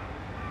nation.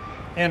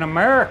 In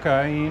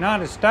America, in the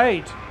United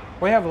States,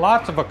 we have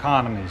lots of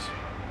economies,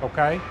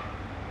 okay?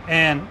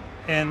 And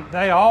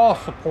they all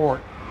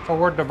support, so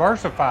we're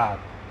diversified.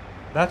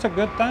 That's a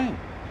good thing.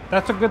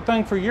 That's a good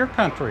thing for your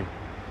country,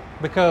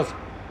 because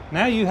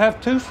now you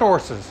have two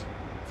sources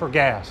for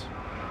gas.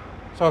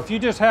 So if you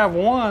just have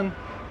one,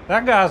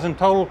 that guy's in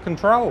total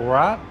control,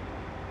 right?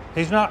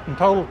 He's not in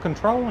total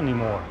control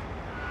anymore.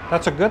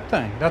 That's a good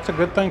thing. That's a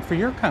good thing for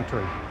your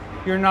country.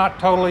 You're not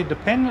totally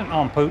dependent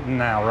on Putin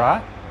now,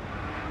 right?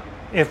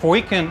 If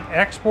we can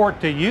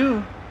export to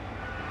you,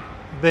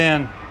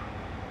 then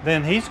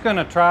he's going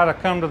to try to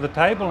come to the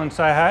table and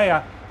say,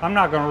 hey, I'm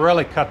not going to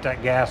really cut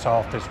that gas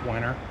off this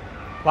winter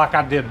like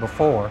I did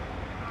before,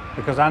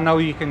 because I know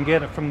you can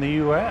get it from the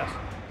U.S.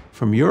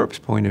 From Europe's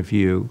point of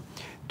view,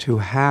 to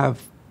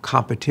have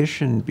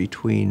competition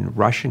between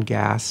Russian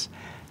gas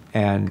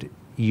and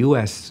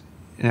U.S.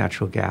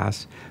 natural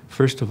gas,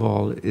 first of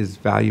all, is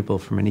valuable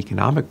from an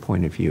economic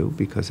point of view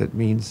because it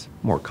means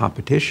more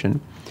competition,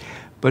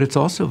 but it's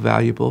also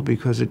valuable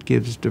because it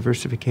gives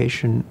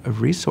diversification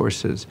of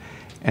resources,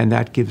 and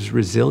that gives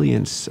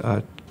resilience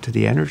to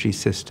the energy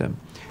system,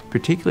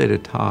 particularly at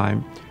a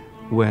time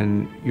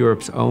when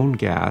Europe's own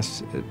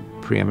gas,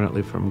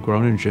 preeminently from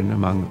Groningen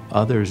among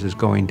others, is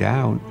going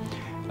down.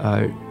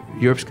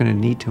 Europe's going to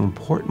need to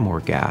import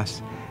more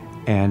gas,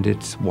 and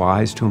it's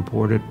wise to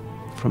import it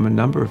from a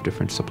number of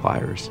different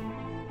suppliers.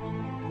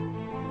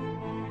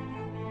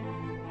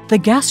 The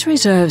gas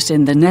reserves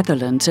in the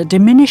Netherlands are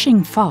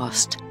diminishing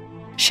fast.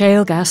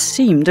 Shale gas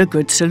seemed a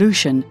good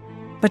solution,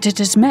 but it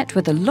has met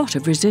with a lot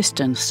of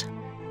resistance.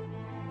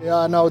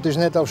 Ja, nou, het is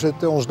net als ze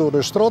het ons door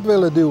de strot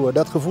willen duwen.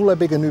 Dat gevoel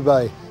heb ik er nu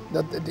bij.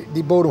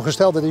 Die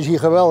bodemgesteldheid is hier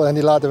geweldig en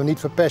die laten we niet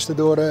verpesten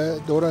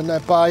door een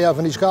paar jaar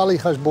van die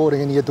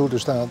schaliegasboringen hier toe te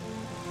staan.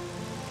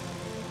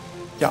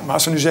 Ja, maar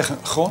als ze nu zeggen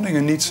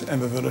Groningen niet en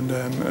we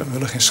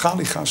willen geen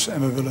schaliegas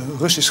en we willen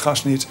Russisch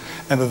gas niet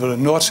en we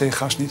willen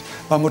Noordzeegas niet,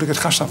 waar moet ik het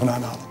gas dan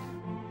vandaan halen?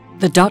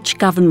 The Dutch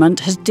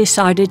government has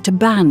decided to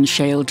ban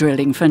shale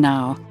drilling for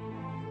now.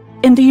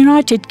 In the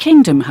United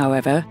Kingdom,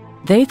 however,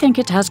 they think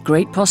it has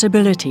great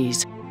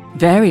possibilities.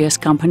 Various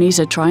companies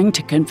are trying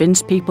to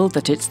convince people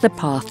that it's the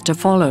path to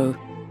follow.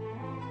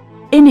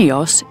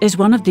 INEOS is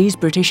one of these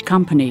British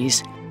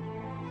companies.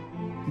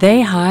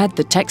 They hired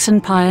the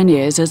Texan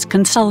pioneers as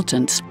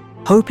consultants,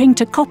 hoping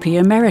to copy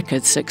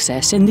America's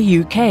success in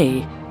the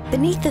UK.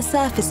 Beneath the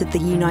surface of the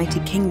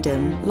United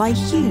Kingdom lie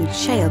huge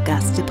shale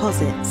gas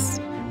deposits.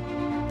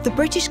 The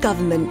British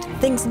government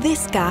thinks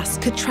this gas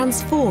could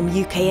transform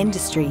UK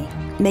industry,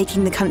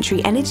 making the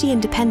country energy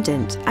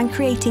independent and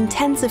creating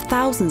tens of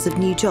thousands of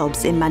new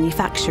jobs in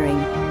manufacturing.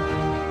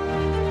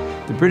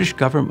 The British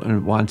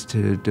government wants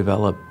to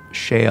develop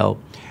shale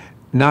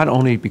not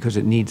only because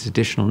it needs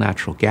additional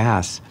natural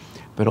gas,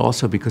 but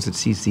also because it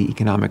sees the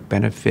economic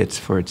benefits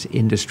for its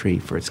industry,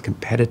 for its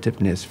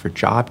competitiveness, for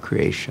job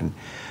creation.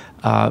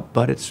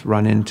 But it's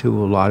run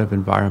into a lot of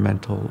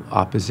environmental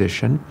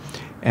opposition,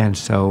 and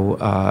so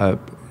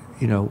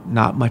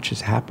not much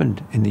has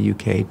happened in the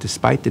UK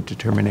despite the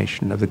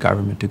determination of the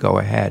government to go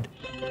ahead.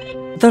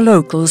 The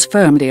locals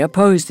firmly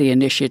oppose the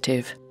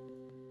initiative.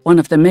 One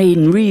of the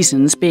main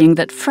reasons being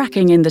that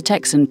fracking in the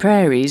Texan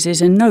prairies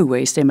is in no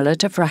way similar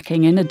to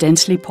fracking in a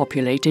densely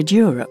populated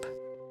Europe.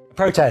 A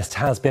protest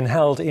has been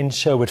held in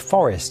Sherwood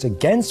Forest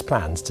against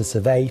plans to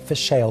survey for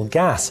shale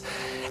gas.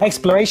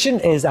 Exploration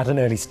is at an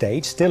early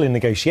stage, still in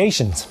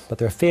negotiations, but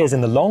there are fears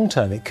in the long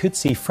term it could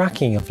see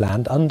fracking of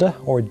land under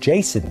or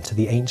adjacent to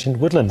the ancient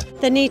woodland.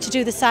 They need to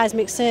do the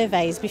seismic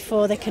surveys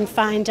before they can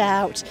find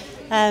out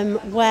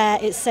where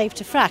it's safe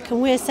to frack,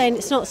 and we're saying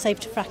it's not safe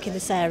to frack in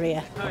this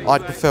area.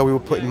 I'd prefer we were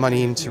putting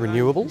money into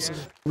renewables.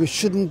 We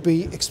shouldn't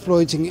be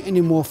exploiting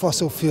any more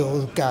fossil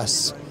fuel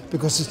gas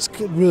because it's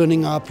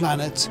ruining our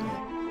planet.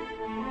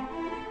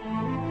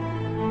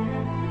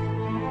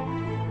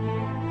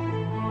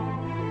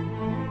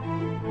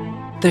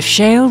 The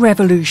shale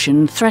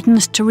revolution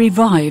threatens to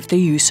revive the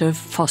use of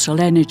fossil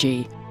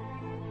energy.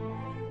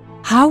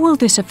 How will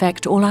this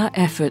affect all our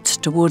efforts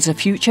towards a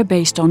future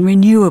based on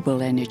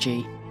renewable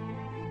energy?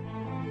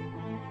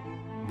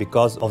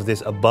 Because of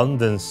this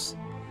abundance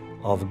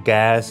of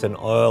gas and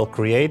oil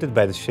created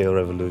by the shale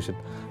revolution,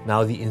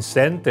 now the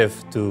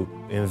incentive to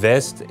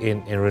invest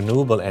in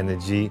renewable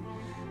energy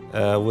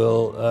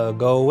will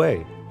go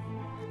away.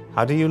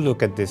 How do you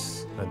look at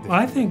this?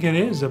 I think it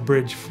is a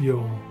bridge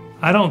fuel.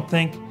 I don't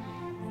think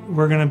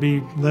we're going to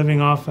be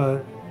living off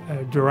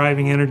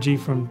deriving energy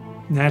from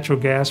natural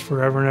gas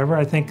forever and ever.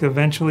 I think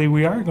eventually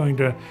we are going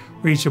to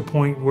reach a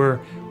point where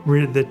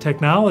the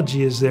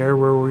technology is there,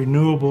 where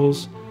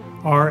renewables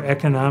are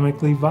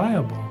economically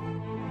viable.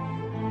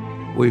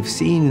 What we've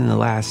seen in the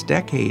last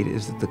decade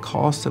is that the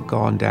costs have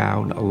gone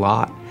down a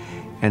lot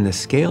and the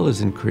scale has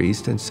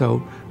increased, and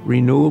so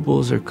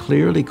renewables are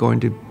clearly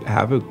going to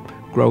have a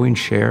growing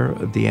share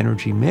of the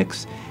energy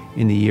mix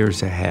in the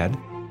years ahead.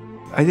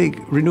 I think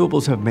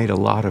renewables have made a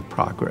lot of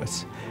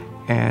progress,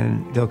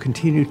 and they'll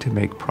continue to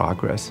make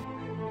progress.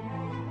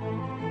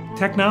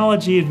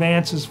 Technology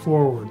advances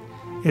forward.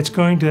 It's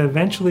going to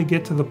eventually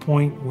get to the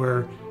point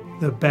where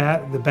the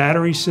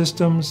battery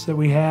systems that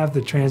we have,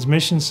 the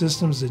transmission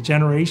systems, the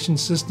generation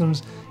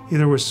systems,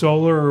 either with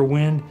solar or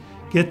wind,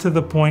 get to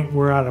the point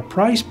where at a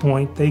price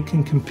point they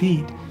can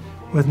compete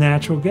with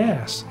natural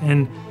gas.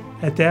 And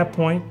at that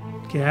point,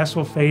 gas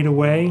will fade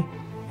away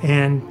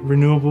and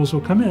renewables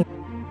will come in.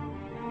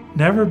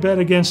 Never bet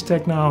against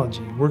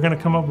technology. We're going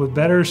to come up with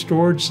better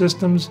storage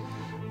systems,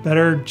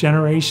 better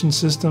generation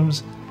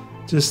systems,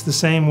 just the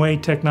same way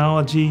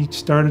technology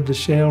started the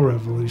shale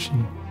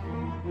revolution.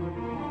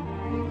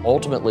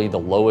 Ultimately, the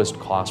lowest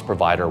cost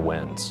provider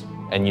wins,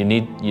 and you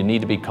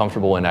need to be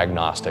comfortable and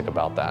agnostic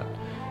about that.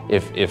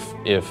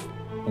 If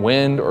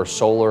wind or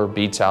solar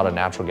beats out a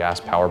natural gas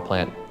power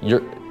plant,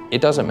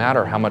 it doesn't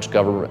matter how much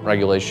government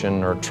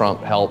regulation or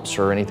Trump helps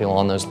or anything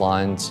along those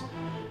lines.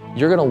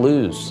 You're going to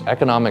lose.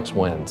 Economics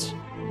wins.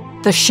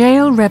 The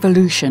shale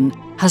revolution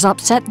has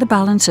upset the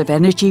balance of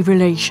energy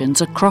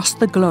relations across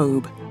the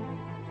globe.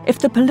 If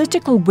the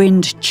political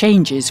wind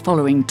changes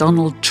following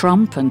Donald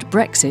Trump and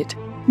Brexit,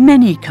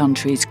 many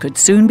countries could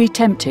soon be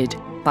tempted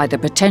by the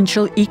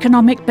potential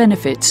economic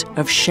benefits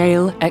of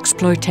shale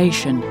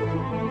exploitation.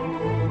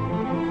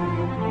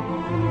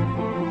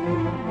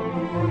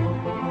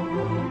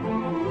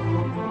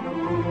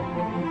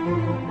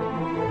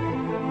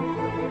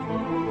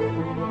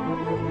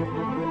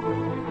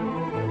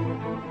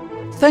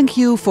 Thank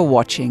you for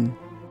watching.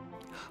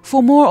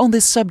 For more on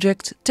this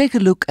subject, take a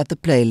look at the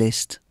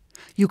playlist.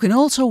 You can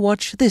also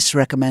watch this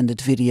recommended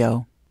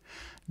video.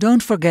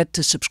 Don't forget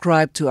to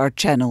subscribe to our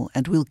channel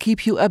and we'll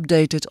keep you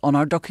updated on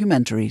our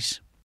documentaries.